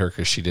threatened by her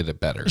because she did it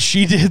better.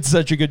 She did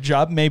such a good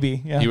job.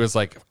 Maybe. Yeah. He was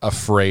like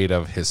afraid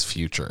of his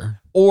future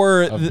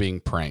or of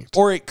being pranked.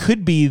 Or it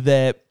could be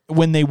that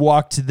when they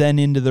walked then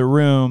into the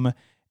room,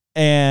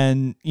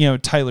 and, you know,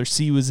 Tyler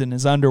C was in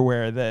his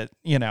underwear, that,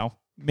 you know,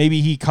 maybe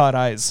he caught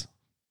eyes.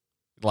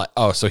 Like,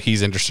 oh, so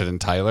he's interested in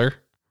Tyler?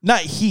 Not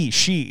he,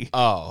 she.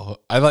 Oh,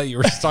 I thought you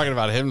were talking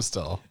about him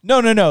still.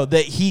 No.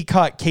 That he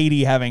caught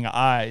Katie having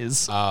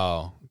eyes.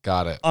 Oh,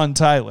 got it. On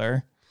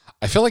Tyler.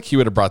 I feel like he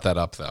would have brought that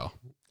up, though.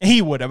 He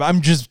would have.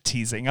 I'm just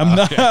teasing.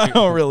 I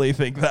don't really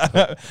think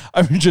that.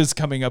 I'm just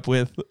coming up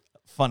with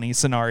funny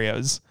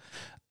scenarios.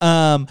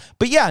 But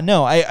yeah,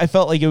 no, I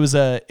felt like it was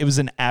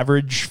an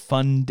average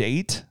fun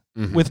date.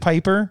 Mm-hmm. With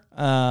Piper.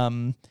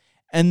 And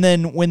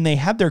then when they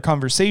had their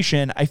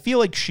conversation, I feel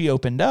like she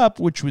opened up,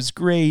 which was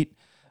great.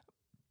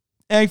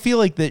 And I feel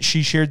like that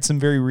she shared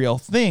some very real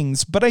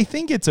things, but I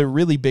think it's a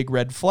really big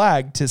red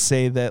flag to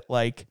say that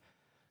like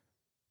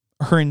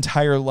her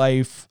entire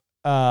life,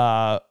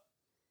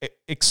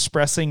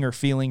 expressing or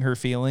feeling her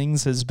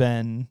feelings has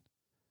been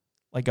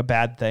like a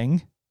bad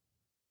thing.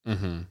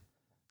 Mm-hmm.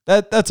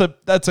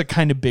 That's a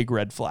kind of big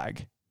red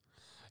flag.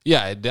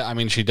 Yeah, I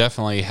mean, she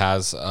definitely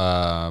has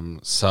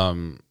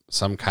some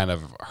some kind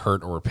of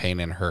hurt or pain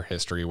in her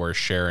history where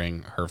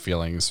sharing her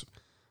feelings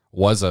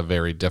was a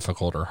very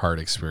difficult or hard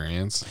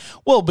experience.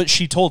 Well, but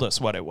she told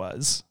us what it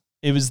was.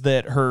 It was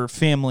that her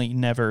family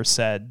never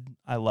said,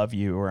 I love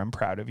you, or I'm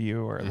proud of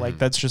you, or like,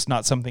 that's just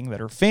not something that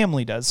her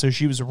family does. So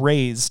she was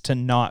raised to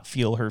not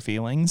feel her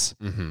feelings.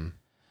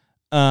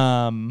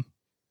 And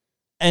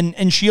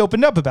she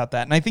opened up about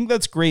that. And I think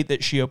that's great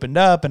that she opened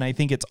up. And I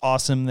think it's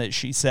awesome that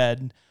she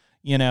said,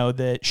 you know,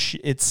 that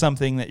it's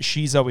something that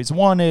she's always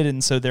wanted.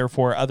 And so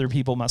therefore other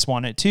people must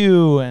want it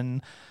too.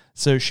 And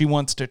so she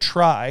wants to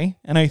try.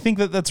 And I think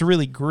that that's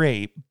really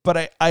great.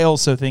 But I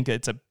also think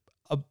it's a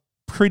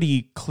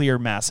pretty clear,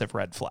 massive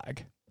red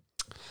flag.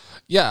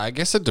 Yeah, I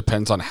guess it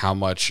depends on how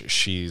much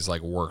she's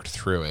like worked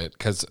through it.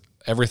 Because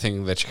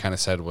everything that she kind of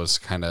said was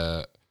kind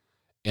of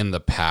in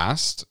the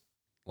past.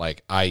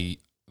 Like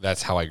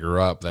that's how I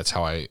grew up. That's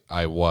how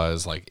I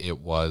was. Like, it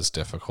was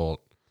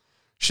difficult.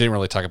 She didn't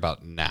really talk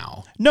about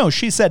now. No,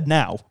 she said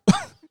now.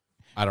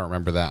 I don't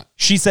remember that.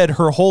 She said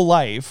her whole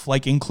life,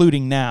 like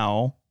including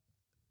now,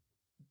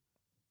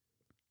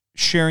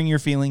 sharing your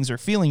feelings or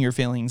feeling your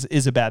feelings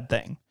is a bad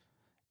thing.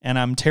 And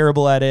I'm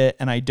terrible at it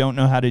and I don't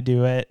know how to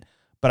do it,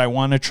 but I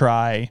want to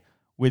try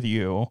with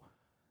you.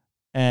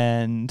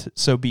 And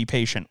so be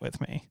patient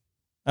with me.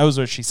 That was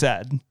what she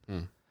said.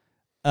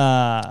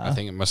 I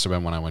think it must have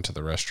been when I went to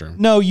the restroom.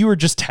 No, you were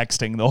just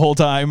texting the whole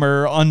time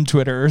or on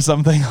Twitter or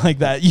something like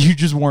that. You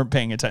just weren't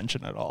paying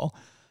attention at all.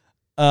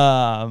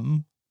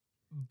 But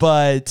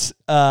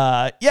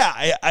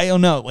yeah, I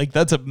don't know. Like,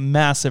 that's a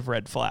massive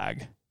red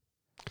flag.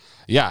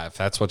 Yeah, if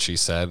that's what she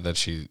said, that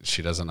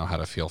she doesn't know how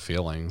to feel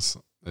feelings,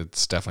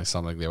 it's definitely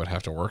something they would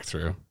have to work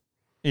through.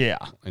 Yeah.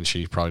 And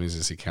she probably needs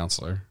to see a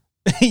counselor.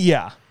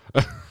 Yeah.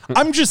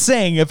 I'm just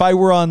saying, if I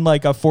were on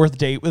like a fourth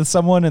date with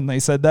someone and they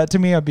said that to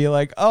me, I'd be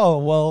like, oh,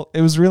 well,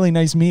 it was really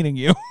nice meeting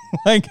you.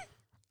 Like,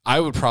 I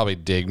would probably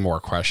dig more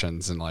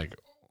questions and like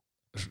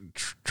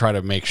try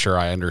to make sure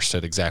I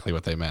understood exactly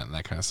what they meant and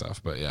that kind of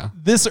stuff. But yeah,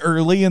 this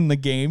early in the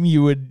game,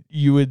 you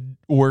would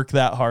work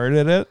that hard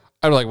at it.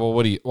 I'd be like,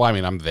 well, I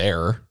mean, I'm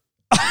there.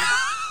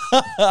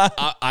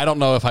 I don't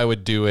know if I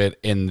would do it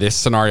in this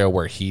scenario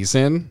where he's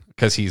in,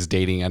 because he's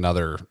dating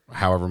another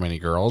however many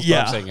girls.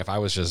 Yeah. But I'm saying if I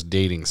was just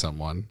dating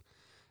someone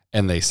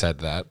and they said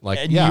that, like,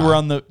 and yeah,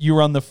 you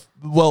were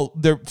on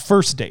their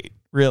first date,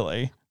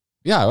 really.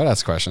 Yeah, I would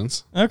ask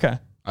questions. Okay.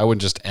 I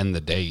wouldn't just end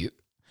the date.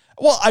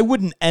 Well, I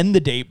wouldn't end the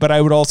date, but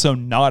I would also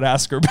not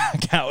ask her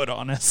back out,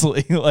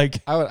 honestly.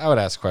 Like, I would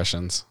ask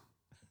questions.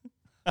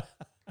 I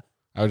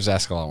would just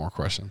ask a lot more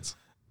questions.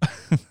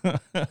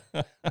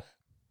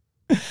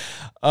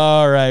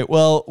 All right.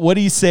 Well, what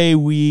do you say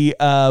we,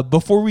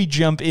 before we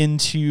jump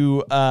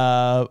into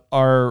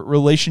our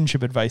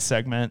relationship advice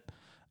segment,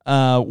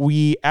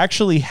 we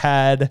actually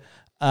had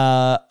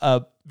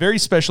a very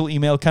special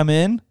email come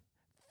in.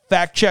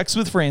 Fact checks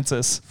with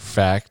Francis.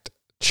 Fact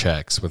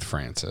checks with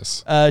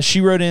Francis. She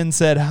wrote in and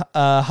said,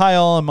 hi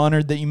all, I'm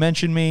honored that you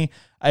mentioned me.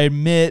 I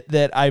admit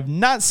that I've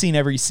not seen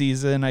every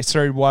season. I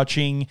started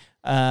watching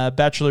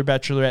Bachelor,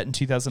 Bachelorette in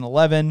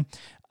 2011.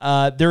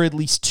 There are at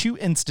least 2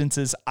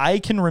 instances I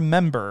can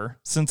remember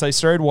since I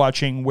started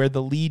watching where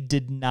the lead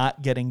did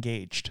not get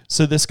engaged.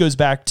 So this goes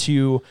back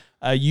to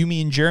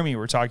Yumi and Jeremy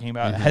were talking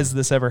about. Mm-hmm. Has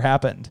this ever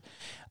happened?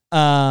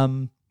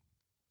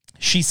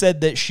 She said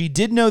that she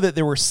did know that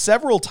there were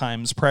several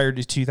times prior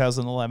to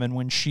 2011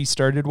 when she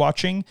started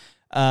watching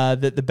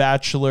that The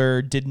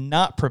Bachelor did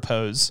not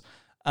propose.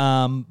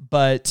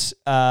 But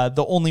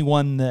the only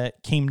one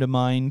that came to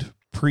mind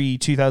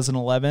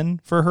pre-2011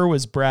 for her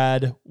was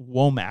Brad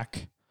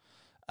Womack.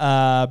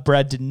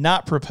 Brad did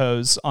not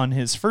propose on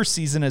his first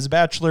season as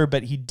Bachelor,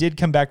 but he did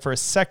come back for a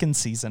second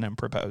season and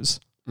propose.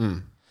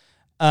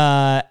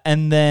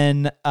 And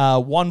then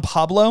Juan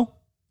Pablo,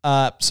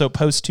 so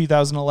post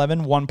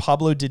 2011, Juan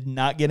Pablo did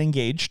not get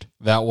engaged.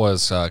 That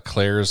was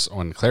Claire's,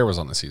 when Claire was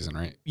on the season,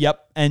 right?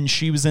 Yep, and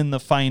she was in the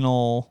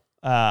final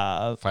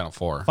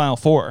four. Final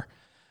four.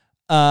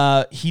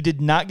 He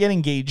did not get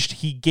engaged.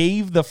 He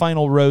gave the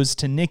final rose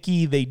to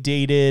Nikki. They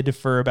dated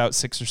for about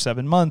 6 or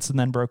 7 months and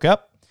then broke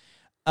up.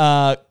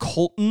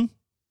 Colton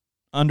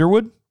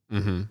Underwood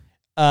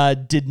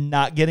did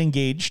not get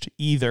engaged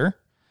either,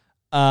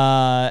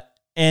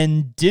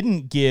 and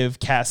didn't give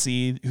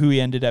Cassie, who he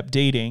ended up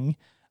dating,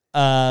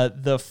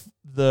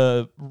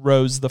 the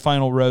rose, the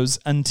final rose,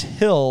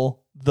 until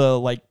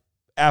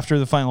after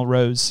the final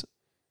rose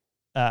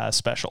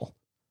special.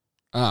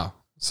 Oh,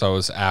 so it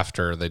was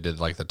after they did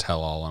like the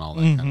tell-all and all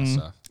that kind of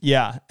stuff.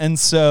 Yeah. And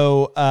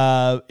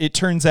so it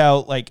turns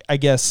out, I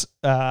guess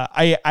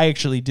I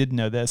actually did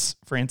know this,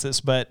 Francis,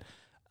 but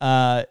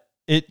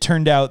it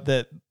turned out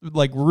that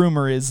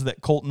rumor is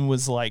that Colton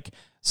was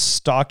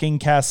stalking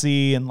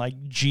Cassie and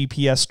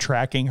GPS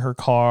tracking her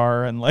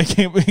car, and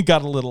it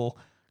got a little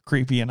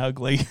creepy and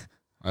ugly.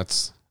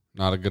 That's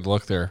not a good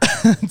look there.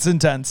 It's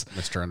intense.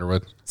 Mr.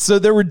 Underwood. So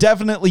there were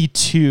definitely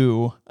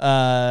 2,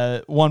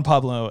 Juan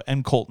Pablo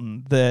and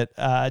Colton,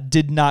 that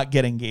did not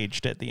get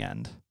engaged at the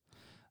end.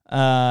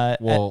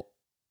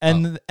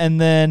 And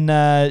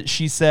then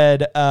she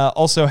said,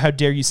 also, how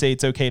dare you say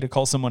it's okay to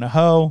call someone a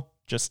hoe?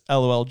 Just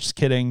LOL, just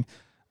kidding.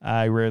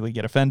 I rarely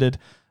get offended.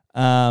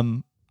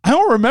 I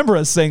don't remember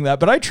us saying that,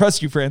 but I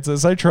trust you,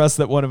 Francis. I trust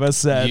that one of us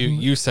said.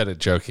 You said it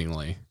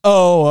jokingly.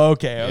 Oh,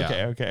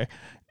 okay.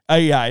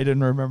 I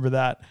didn't remember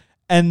that.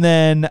 And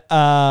then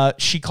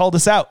she called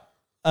us out.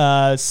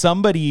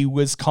 Somebody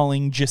was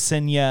calling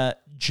Jasenia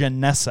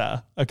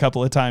Janessa a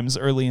couple of times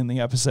early in the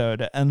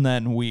episode, and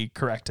then we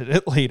corrected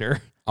it later.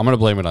 I'm going to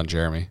blame it on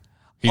Jeremy.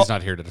 He's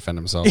not here to defend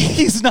himself.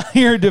 He's not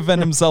here to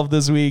defend himself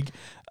this week.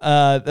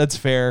 That's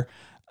fair.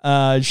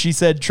 She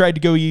said, tried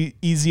to go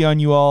easy on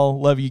you all.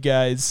 Love you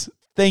guys.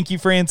 Thank you,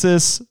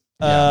 Francis.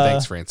 Yeah,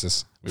 thanks,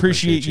 Francis. We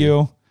appreciate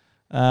you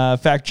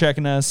fact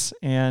checking us.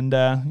 And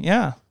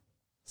yeah.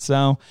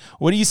 So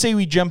what do you say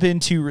we jump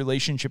into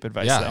relationship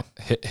advice? Yeah,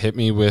 hit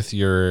me with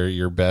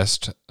your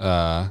best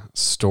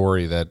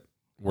story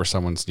where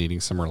someone's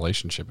needing some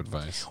relationship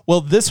advice.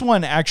 Well, this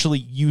one actually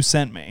you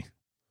sent me.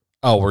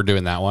 Oh, we're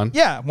doing that one?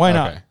 Yeah, why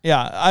not?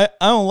 Yeah, I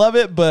don't love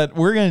it, but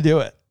we're going to do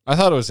it. I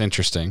thought it was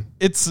interesting.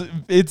 It's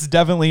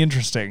definitely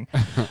interesting.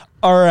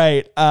 All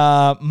right.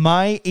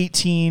 My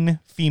 18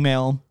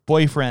 female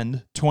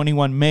boyfriend,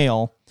 21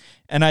 male,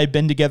 and I have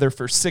been together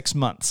for 6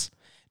 months.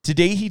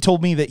 Today, he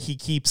told me that he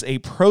keeps a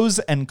pros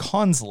and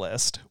cons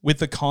list, with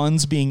the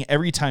cons being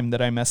every time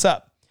that I mess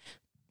up.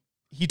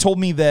 He told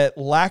me that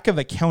lack of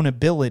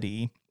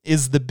accountability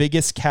is the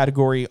biggest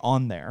category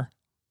on there.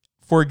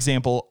 For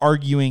example,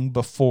 arguing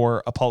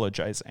before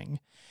apologizing.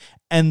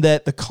 And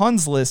that the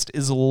cons list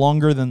is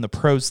longer than the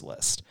pros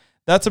list.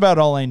 That's about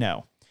all I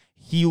know.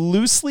 He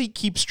loosely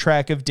keeps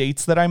track of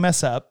dates that I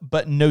mess up,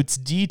 but notes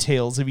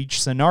details of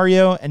each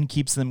scenario and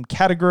keeps them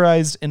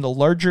categorized into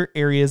larger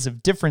areas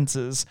of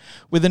differences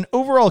with an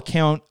overall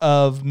count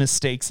of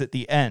mistakes at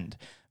the end.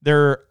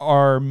 There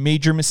are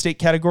major mistake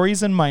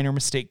categories and minor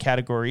mistake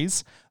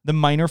categories. The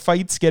minor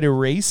fights get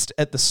erased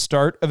at the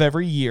start of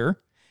every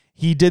year.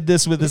 He did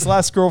this with his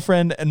last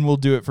girlfriend and will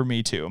do it for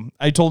me too.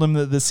 I told him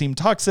that this seemed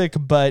toxic,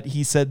 but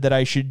he said that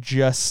I should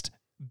just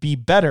be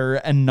better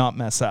and not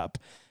mess up.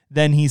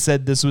 Then he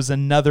said this was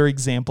another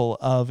example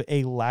of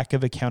a lack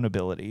of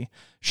accountability.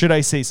 Should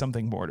I say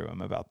something more to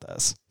him about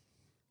this?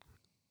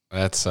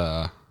 That's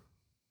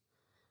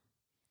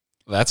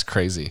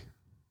crazy.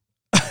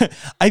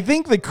 I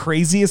think the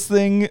craziest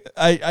thing,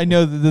 I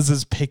know that this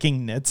is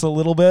picking nits a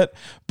little bit,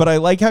 but I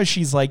like how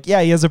she's like,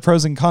 yeah, he has a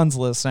pros and cons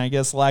list, and I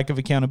guess lack of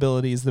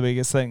accountability is the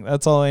biggest thing.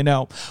 That's all I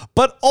know.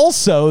 But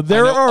also,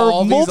 there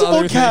are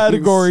multiple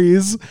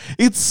categories.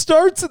 It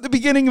starts at the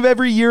beginning of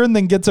every year and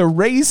then gets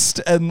erased,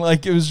 and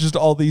like it was just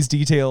all these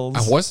details.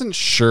 I wasn't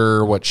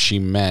sure what she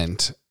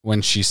meant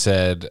when she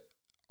said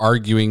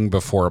arguing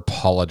before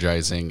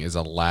apologizing is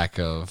a lack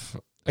of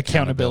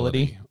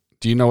accountability.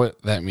 Do you know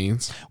what that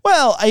means?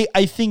 Well,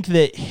 I think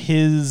that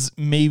his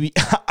maybe,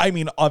 I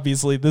mean,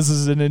 obviously this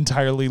is an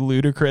entirely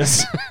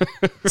ludicrous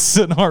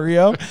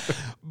scenario,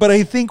 but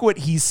I think what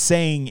he's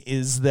saying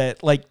is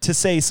that, like, to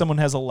say someone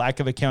has a lack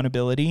of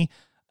accountability,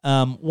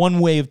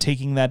 one way of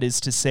taking that is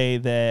to say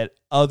that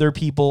other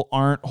people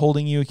aren't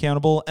holding you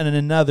accountable, and then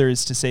another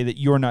is to say that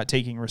you're not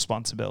taking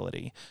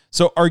responsibility.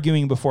 So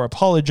arguing before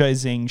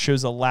apologizing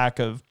shows a lack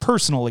of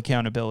personal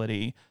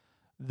accountability.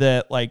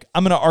 That, like,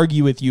 I'm going to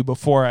argue with you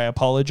before I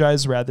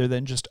apologize rather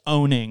than just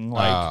owning,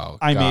 like,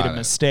 I made a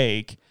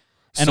mistake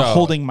and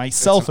holding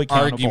myself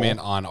accountable.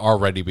 Argument on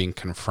already being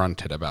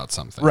confronted about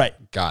something. Right.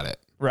 Got it.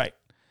 Right.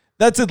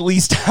 That's at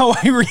least how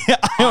I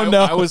don't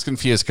know. I was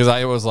confused because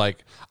I was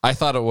like, I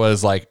thought it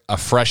was like a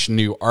fresh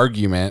new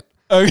argument.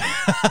 Okay.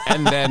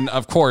 And then,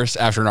 of course,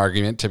 after an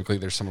argument, typically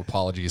there's some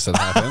apologies that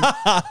happen.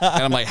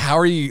 And I'm like, how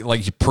are you,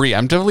 like, you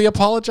preemptively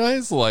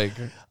apologize? Like...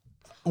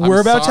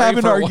 We're about to have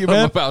an argument.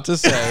 I'm about to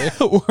say.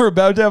 We're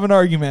about to have an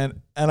argument,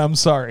 and I'm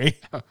sorry.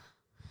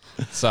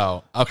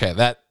 So, okay,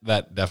 that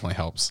definitely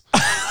helps.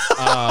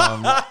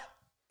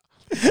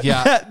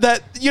 Yeah,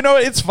 that you know,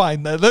 it's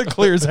fine. That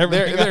clears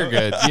everything. They're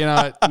good. You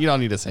know, you don't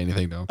need to say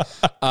anything to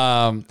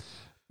them.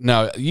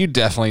 No, you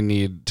definitely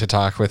need to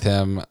talk with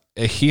him.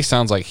 He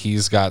sounds like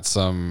he's got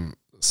some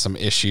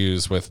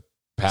issues with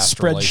past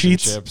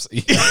relationships.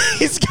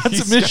 He's got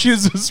some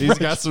issues with He's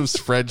got some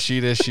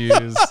spreadsheet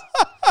issues.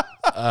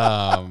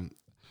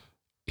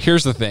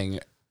 Here's the thing.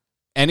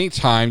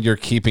 Anytime you're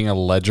keeping a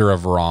ledger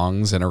of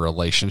wrongs in a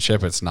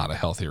relationship, it's not a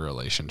healthy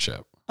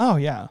relationship. Oh,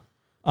 yeah.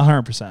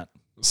 100%.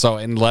 So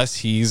unless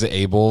he's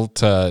able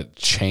to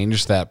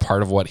change that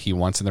part of what he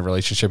wants in the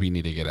relationship, you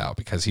need to get out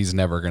because he's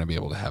never going to be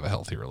able to have a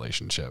healthy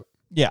relationship.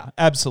 Yeah,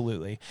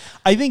 absolutely.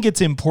 I think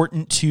it's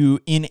important to,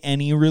 in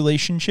any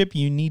relationship,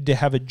 you need to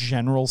have a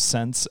general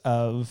sense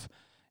of,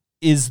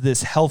 is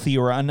this healthy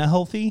or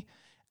unhealthy?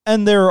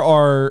 And there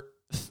are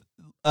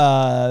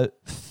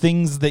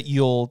things that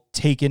you'll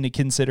take into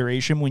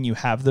consideration when you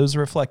have those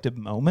reflective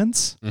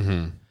moments.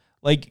 Mm-hmm.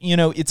 Like, you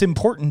know, it's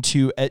important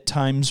to at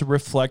times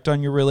reflect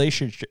on your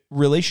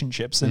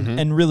relationships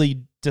and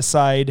really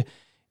decide,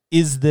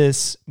 is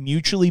this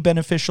mutually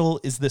beneficial?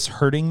 Is this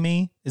hurting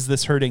me? Is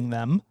this hurting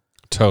them?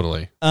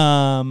 Totally.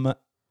 On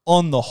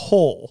the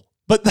whole,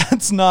 but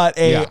that's not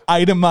a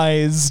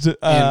itemized.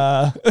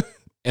 And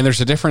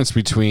there's a difference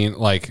between,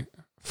 like,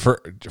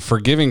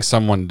 forgiving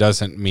someone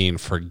doesn't mean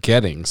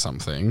forgetting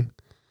something.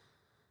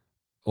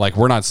 Like,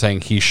 we're not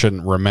saying he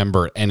shouldn't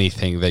remember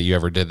anything that you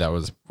ever did that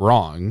was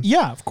wrong.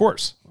 Yeah, of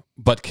course.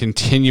 But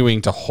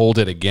continuing to hold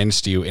it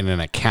against you in an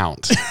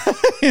account.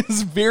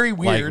 It's very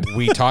weird. Like,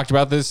 we talked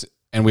about this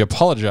and we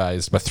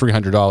apologized, but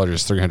 $300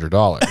 is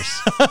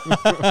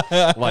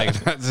 $300. Like,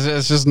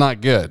 it's just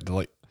not good.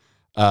 Like,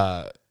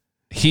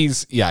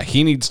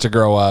 he needs to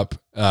grow up.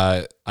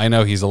 I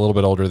know he's a little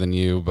bit older than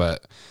you,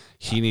 but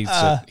he needs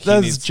to.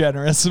 That's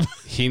generous.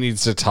 He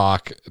needs to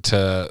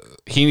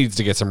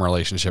get some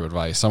relationship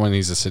advice. Someone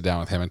needs to sit down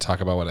with him and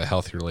talk about what a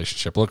healthy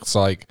relationship looks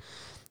like,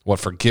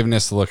 what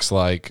forgiveness looks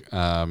like,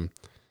 and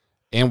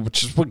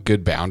just what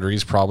good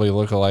boundaries probably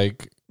look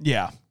like.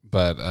 Yeah.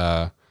 But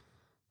I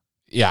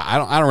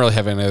don't really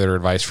have any other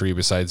advice for you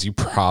besides you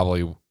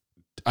definitely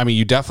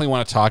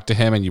want to talk to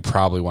him and you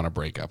probably want to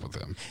break up with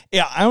him.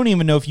 Yeah, I don't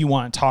even know if you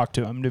want to talk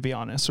to him, to be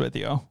honest with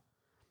you.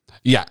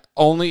 Yeah,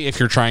 only if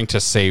you're trying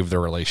to save the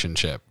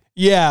relationship.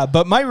 Yeah,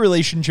 but my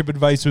relationship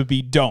advice would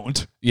be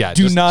don't. Yeah,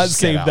 do not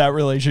save that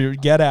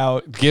relationship. Get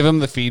out. Give him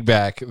the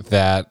feedback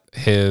that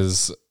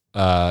his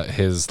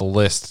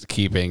list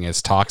keeping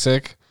is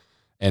toxic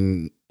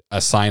and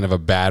a sign of a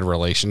bad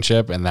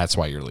relationship, and that's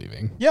why you're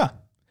leaving. Yeah.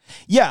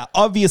 Yeah,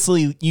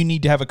 obviously you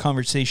need to have a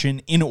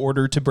conversation in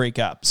order to break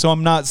up. So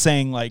I'm not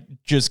saying like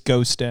just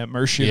ghost him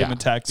or shoot him a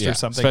text or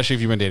something. Especially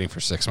if you've been dating for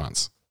 6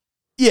 months.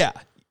 Yeah.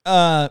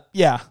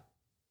 Yeah.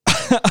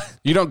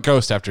 You don't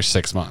ghost after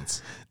 6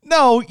 months.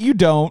 No, you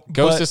don't.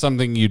 Ghost is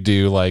something you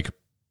do like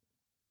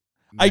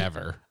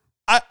never.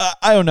 I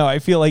don't know. I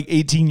feel like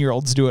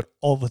 18-year-olds do it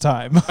all the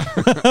time. I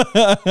don't know.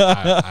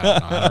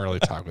 I don't really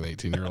talk with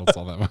 18-year-olds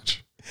all that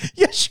much.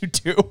 Yes, you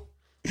do.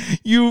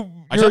 You're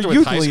a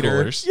youth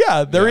leader. Schoolers.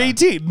 Yeah, they're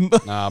 18.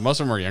 Most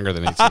of them are younger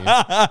than 18.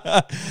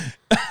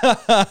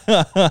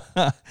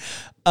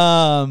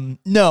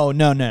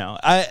 No.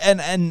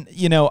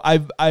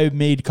 I've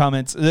made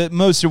comments.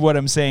 Most of what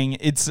I'm saying,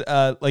 it's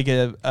like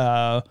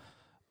a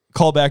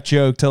callback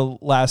joke to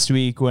last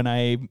week when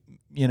I,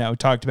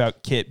 talked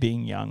about Kit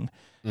being young.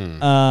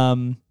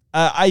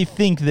 I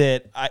think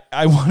that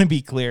I want to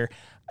be clear.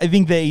 I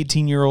think that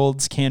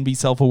 18-year-olds can be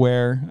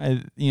self-aware.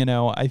 I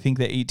think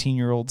that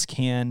 18-year-olds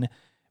can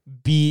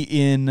be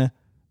in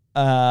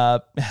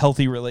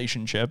healthy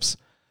relationships.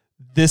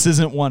 This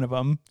isn't one of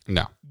them.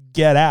 No.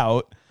 Get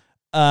out.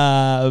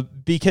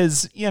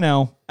 Because,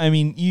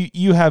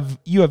 you have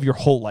your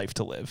whole life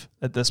to live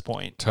at this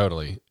point.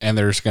 Totally. And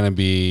there's going to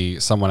be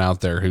someone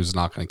out there who's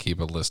not going to keep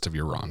a list of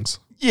your wrongs.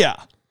 Yeah.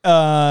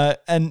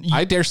 And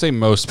I dare say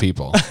most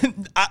people.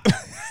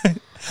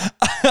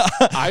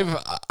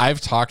 I've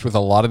talked with a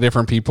lot of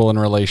different people in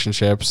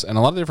relationships and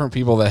a lot of different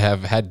people that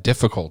have had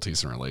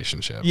difficulties in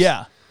relationships.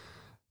 Yeah.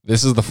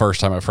 This is the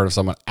first time I've heard of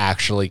someone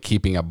actually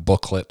keeping a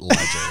booklet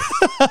ledger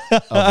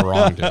of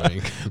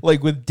wrongdoing.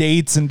 Like with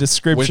dates and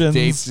descriptions. With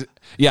dates,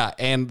 yeah,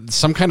 and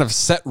some kind of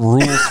set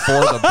rules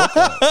for the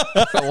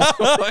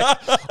booklet.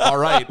 All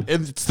right,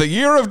 it's the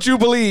year of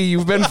Jubilee.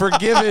 You've been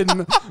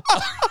forgiven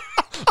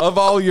of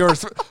all your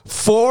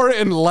 4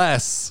 and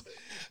less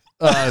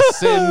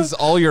sins.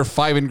 All your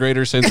 5 and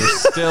greater sins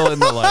are still in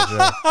the ledger.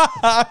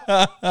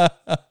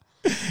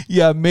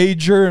 Yeah,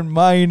 major and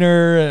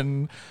minor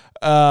and...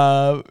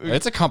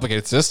 it's a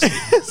complicated system.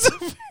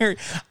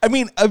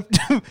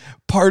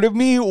 Part of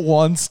me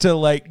wants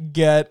to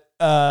get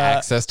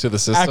access to the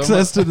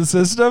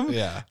system.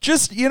 Yeah.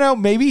 Just,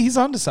 maybe he's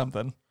onto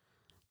something.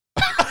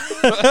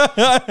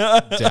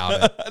 Doubt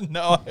it.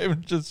 No,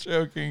 I'm just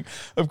joking.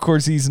 Of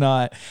course he's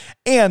not.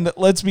 And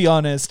let's be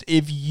honest,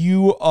 if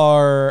you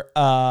are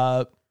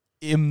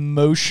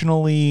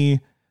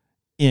emotionally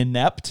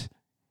inept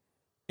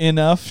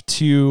enough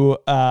to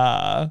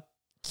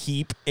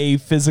keep a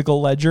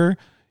physical ledger,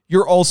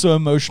 you're also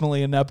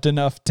emotionally inept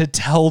enough to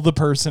tell the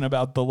person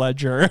about the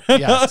ledger.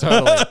 Yeah,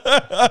 totally.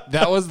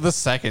 That was the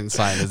second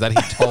sign, is that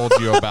he told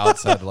you about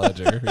said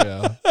ledger.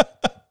 Yeah.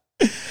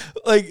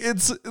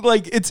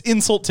 It's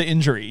insult to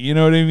injury. You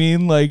know what I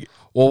mean?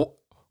 Well,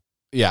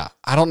 yeah,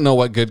 I don't know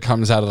what good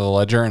comes out of the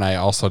ledger, and I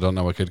also don't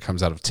know what good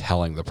comes out of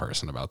telling the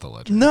person about the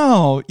ledger.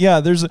 No,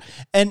 yeah,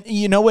 and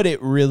you know what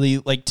it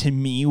really, to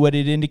me, what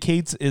it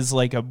indicates is a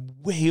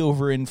way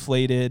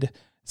overinflated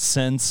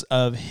sense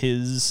of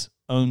his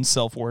own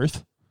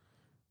self-worth.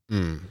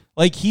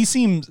 He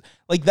seems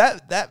like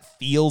that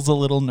feels a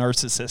little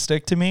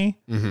narcissistic to me.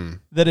 Mm-hmm.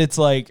 That it's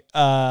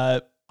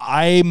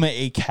I'm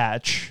a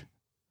catch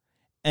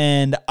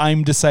and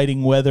I'm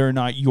deciding whether or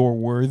not you're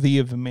worthy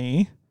of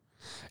me.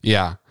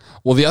 Yeah.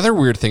 Well, the other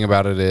weird thing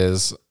about it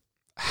is,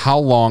 how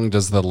long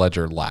does the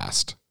ledger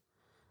last?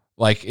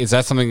 Is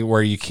that something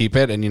where you keep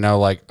it and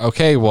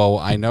okay, well,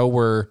 I know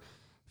we're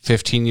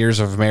 15 years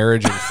of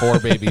marriage and 4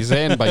 babies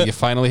in, but you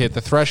finally hit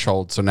the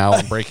threshold, so now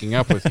I'm breaking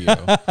up with you.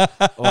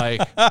 I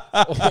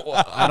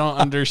don't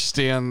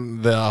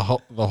understand the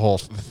whole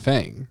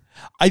thing.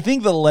 I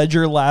think the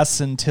ledger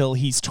lasts until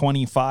he's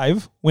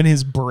 25, when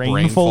his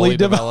brain fully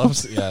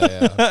develops.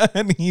 Yeah.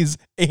 And he's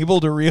able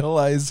to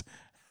realize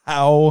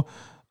how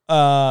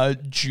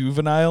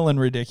juvenile and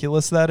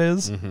ridiculous that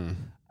is. Mm-hmm.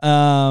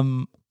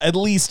 At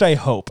least I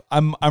hope.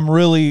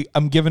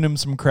 I'm giving him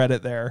some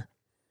credit there.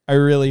 I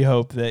really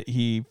hope that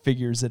he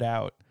figures it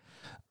out.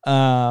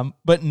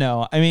 But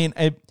no, I mean,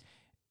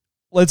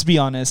 let's be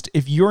honest.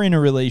 If you're in a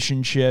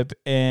relationship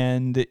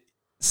and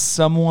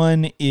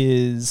someone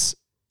is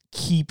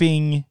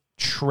keeping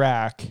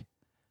track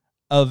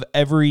of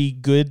every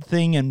good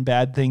thing and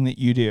bad thing that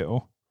you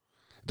do.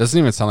 Doesn't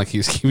even sound like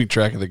he's keeping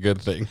track of the good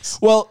things.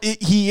 Well,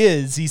 he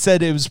is. He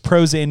said it was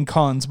pros and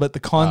cons, but the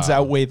cons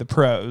outweigh the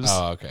pros.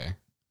 Oh, okay.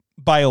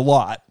 By a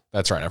lot.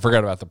 That's right. I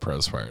forgot about the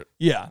pros part.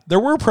 Yeah, there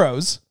were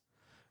pros.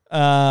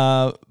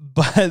 But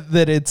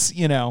that it's,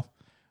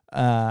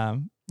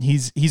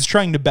 he's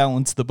trying to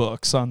balance the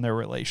books on their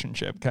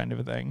relationship kind of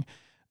a thing.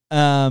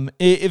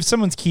 If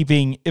someone's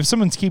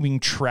keeping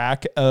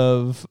track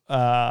of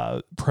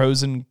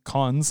pros and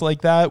cons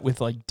like that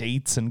with like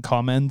dates and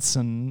comments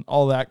and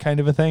all that kind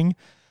of a thing,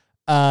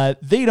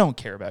 they don't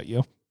care about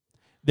you.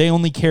 They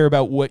only care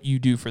about what you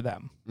do for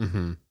them.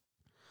 Mm-hmm.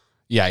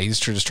 Yeah, he's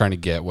just trying to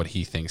get what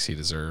he thinks he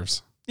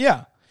deserves.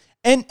 Yeah.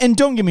 And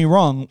don't get me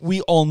wrong,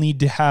 we all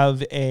need to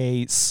have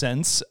a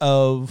sense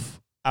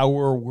of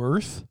our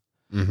worth,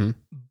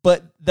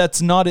 but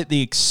that's not at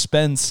the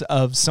expense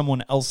of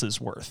someone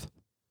else's worth.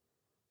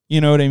 You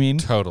know what I mean?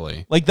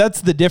 Totally. Like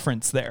that's the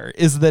difference there,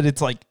 is that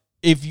it's like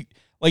if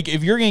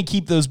you're going to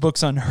keep those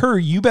books on her,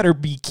 you better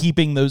be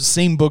keeping those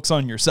same books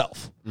on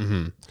yourself.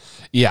 Mm-hmm.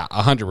 Yeah,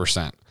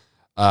 100%.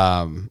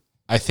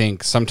 I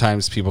think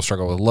sometimes people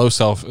struggle with low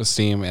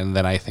self-esteem, and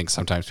then I think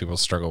sometimes people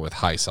struggle with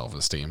high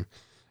self-esteem.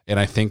 And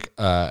I think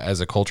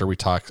as a culture, we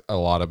talk a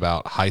lot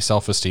about high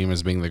self-esteem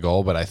as being the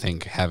goal, but I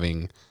think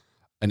having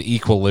an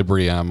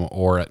equilibrium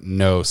or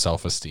no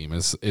self-esteem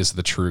is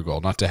the true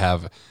goal. Not to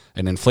have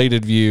an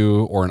inflated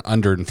view or an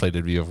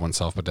underinflated view of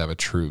oneself, but to have a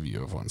true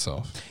view of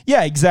oneself.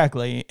 Yeah,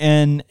 exactly.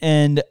 And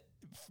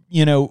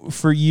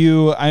for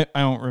you, I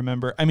don't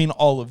remember. I mean,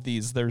 all of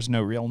these, there's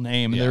no real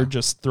name. Yeah. They're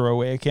just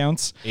throwaway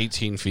accounts.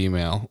 18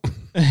 female.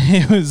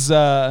 It was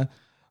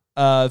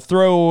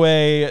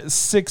throwaway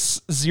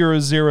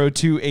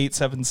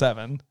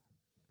 6002877.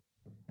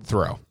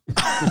 Throw.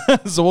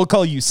 So we'll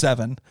call you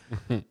 7.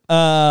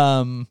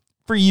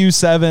 For you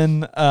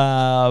 7,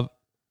 I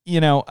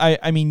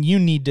mean, you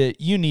need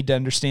to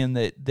understand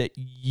that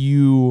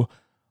you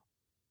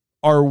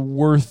are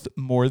worth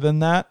more than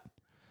that.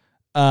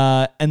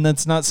 And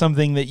that's not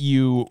something that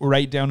you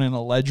write down in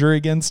a ledger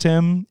against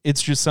him.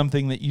 It's just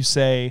something that you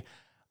say,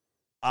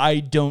 I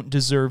don't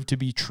deserve to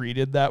be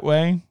treated that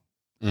way.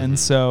 Mm-hmm. And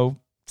so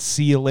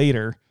see you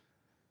later.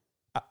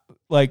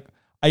 Like,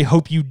 I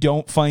hope you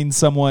don't find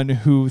someone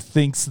who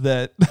thinks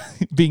that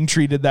being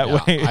treated that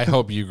way. I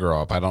hope you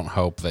grow up. I don't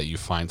hope that you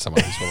find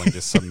someone who's willing to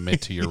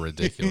submit to your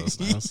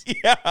ridiculousness.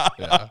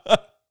 Yeah.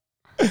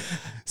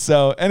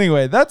 So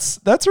anyway, that's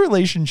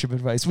relationship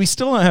advice. We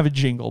still don't have a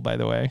jingle, by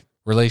the way.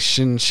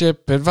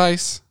 Relationship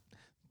advice.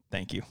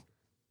 Thank you.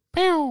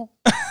 Well,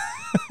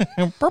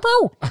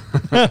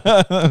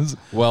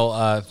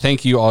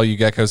 thank you all you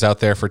geckos out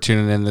there for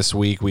tuning in this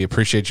week. We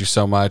appreciate you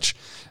so much.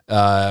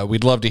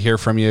 We'd love to hear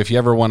from you. If you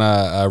ever want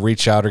to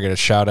reach out or get a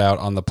shout out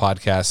on the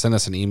podcast, send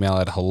us an email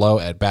at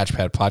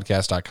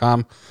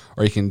hello@batchpadpodcast.com,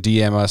 or you can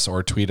DM us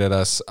or tweet at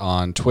us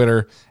on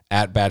Twitter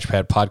at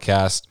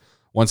batchpadpodcast.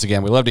 Once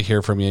again, we love to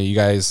hear from you. You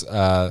guys,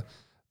 we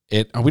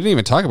didn't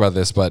even talk about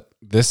this, but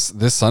this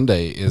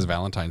Sunday is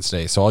Valentine's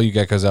Day. So all you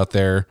geckos out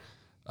there,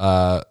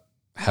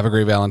 have a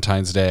great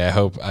Valentine's Day. I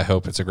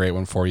hope it's a great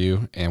one for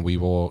you, and we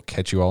will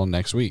catch you all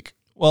next week.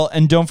 Well,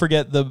 and don't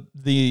forget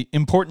the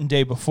important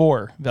day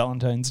before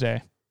Valentine's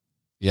Day.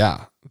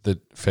 Yeah, the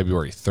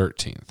February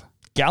 13th.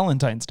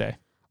 Galentine's Day.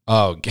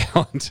 Oh,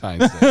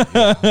 Galentine's Day.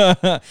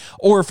 Yeah.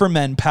 Or for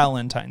men,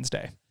 Palentine's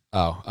Day.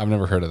 Oh, I've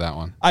never heard of that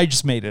one. I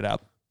just made it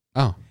up.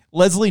 Oh.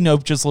 Leslie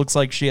Knope just looks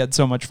like she had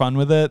so much fun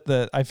with it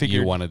that I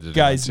figured you wanted to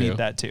guys do need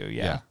that too.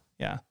 Yeah.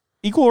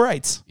 Equal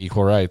rights.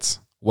 Equal rights.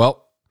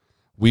 Well,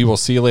 we will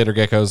see you later,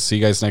 geckos. See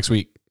you guys next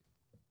week.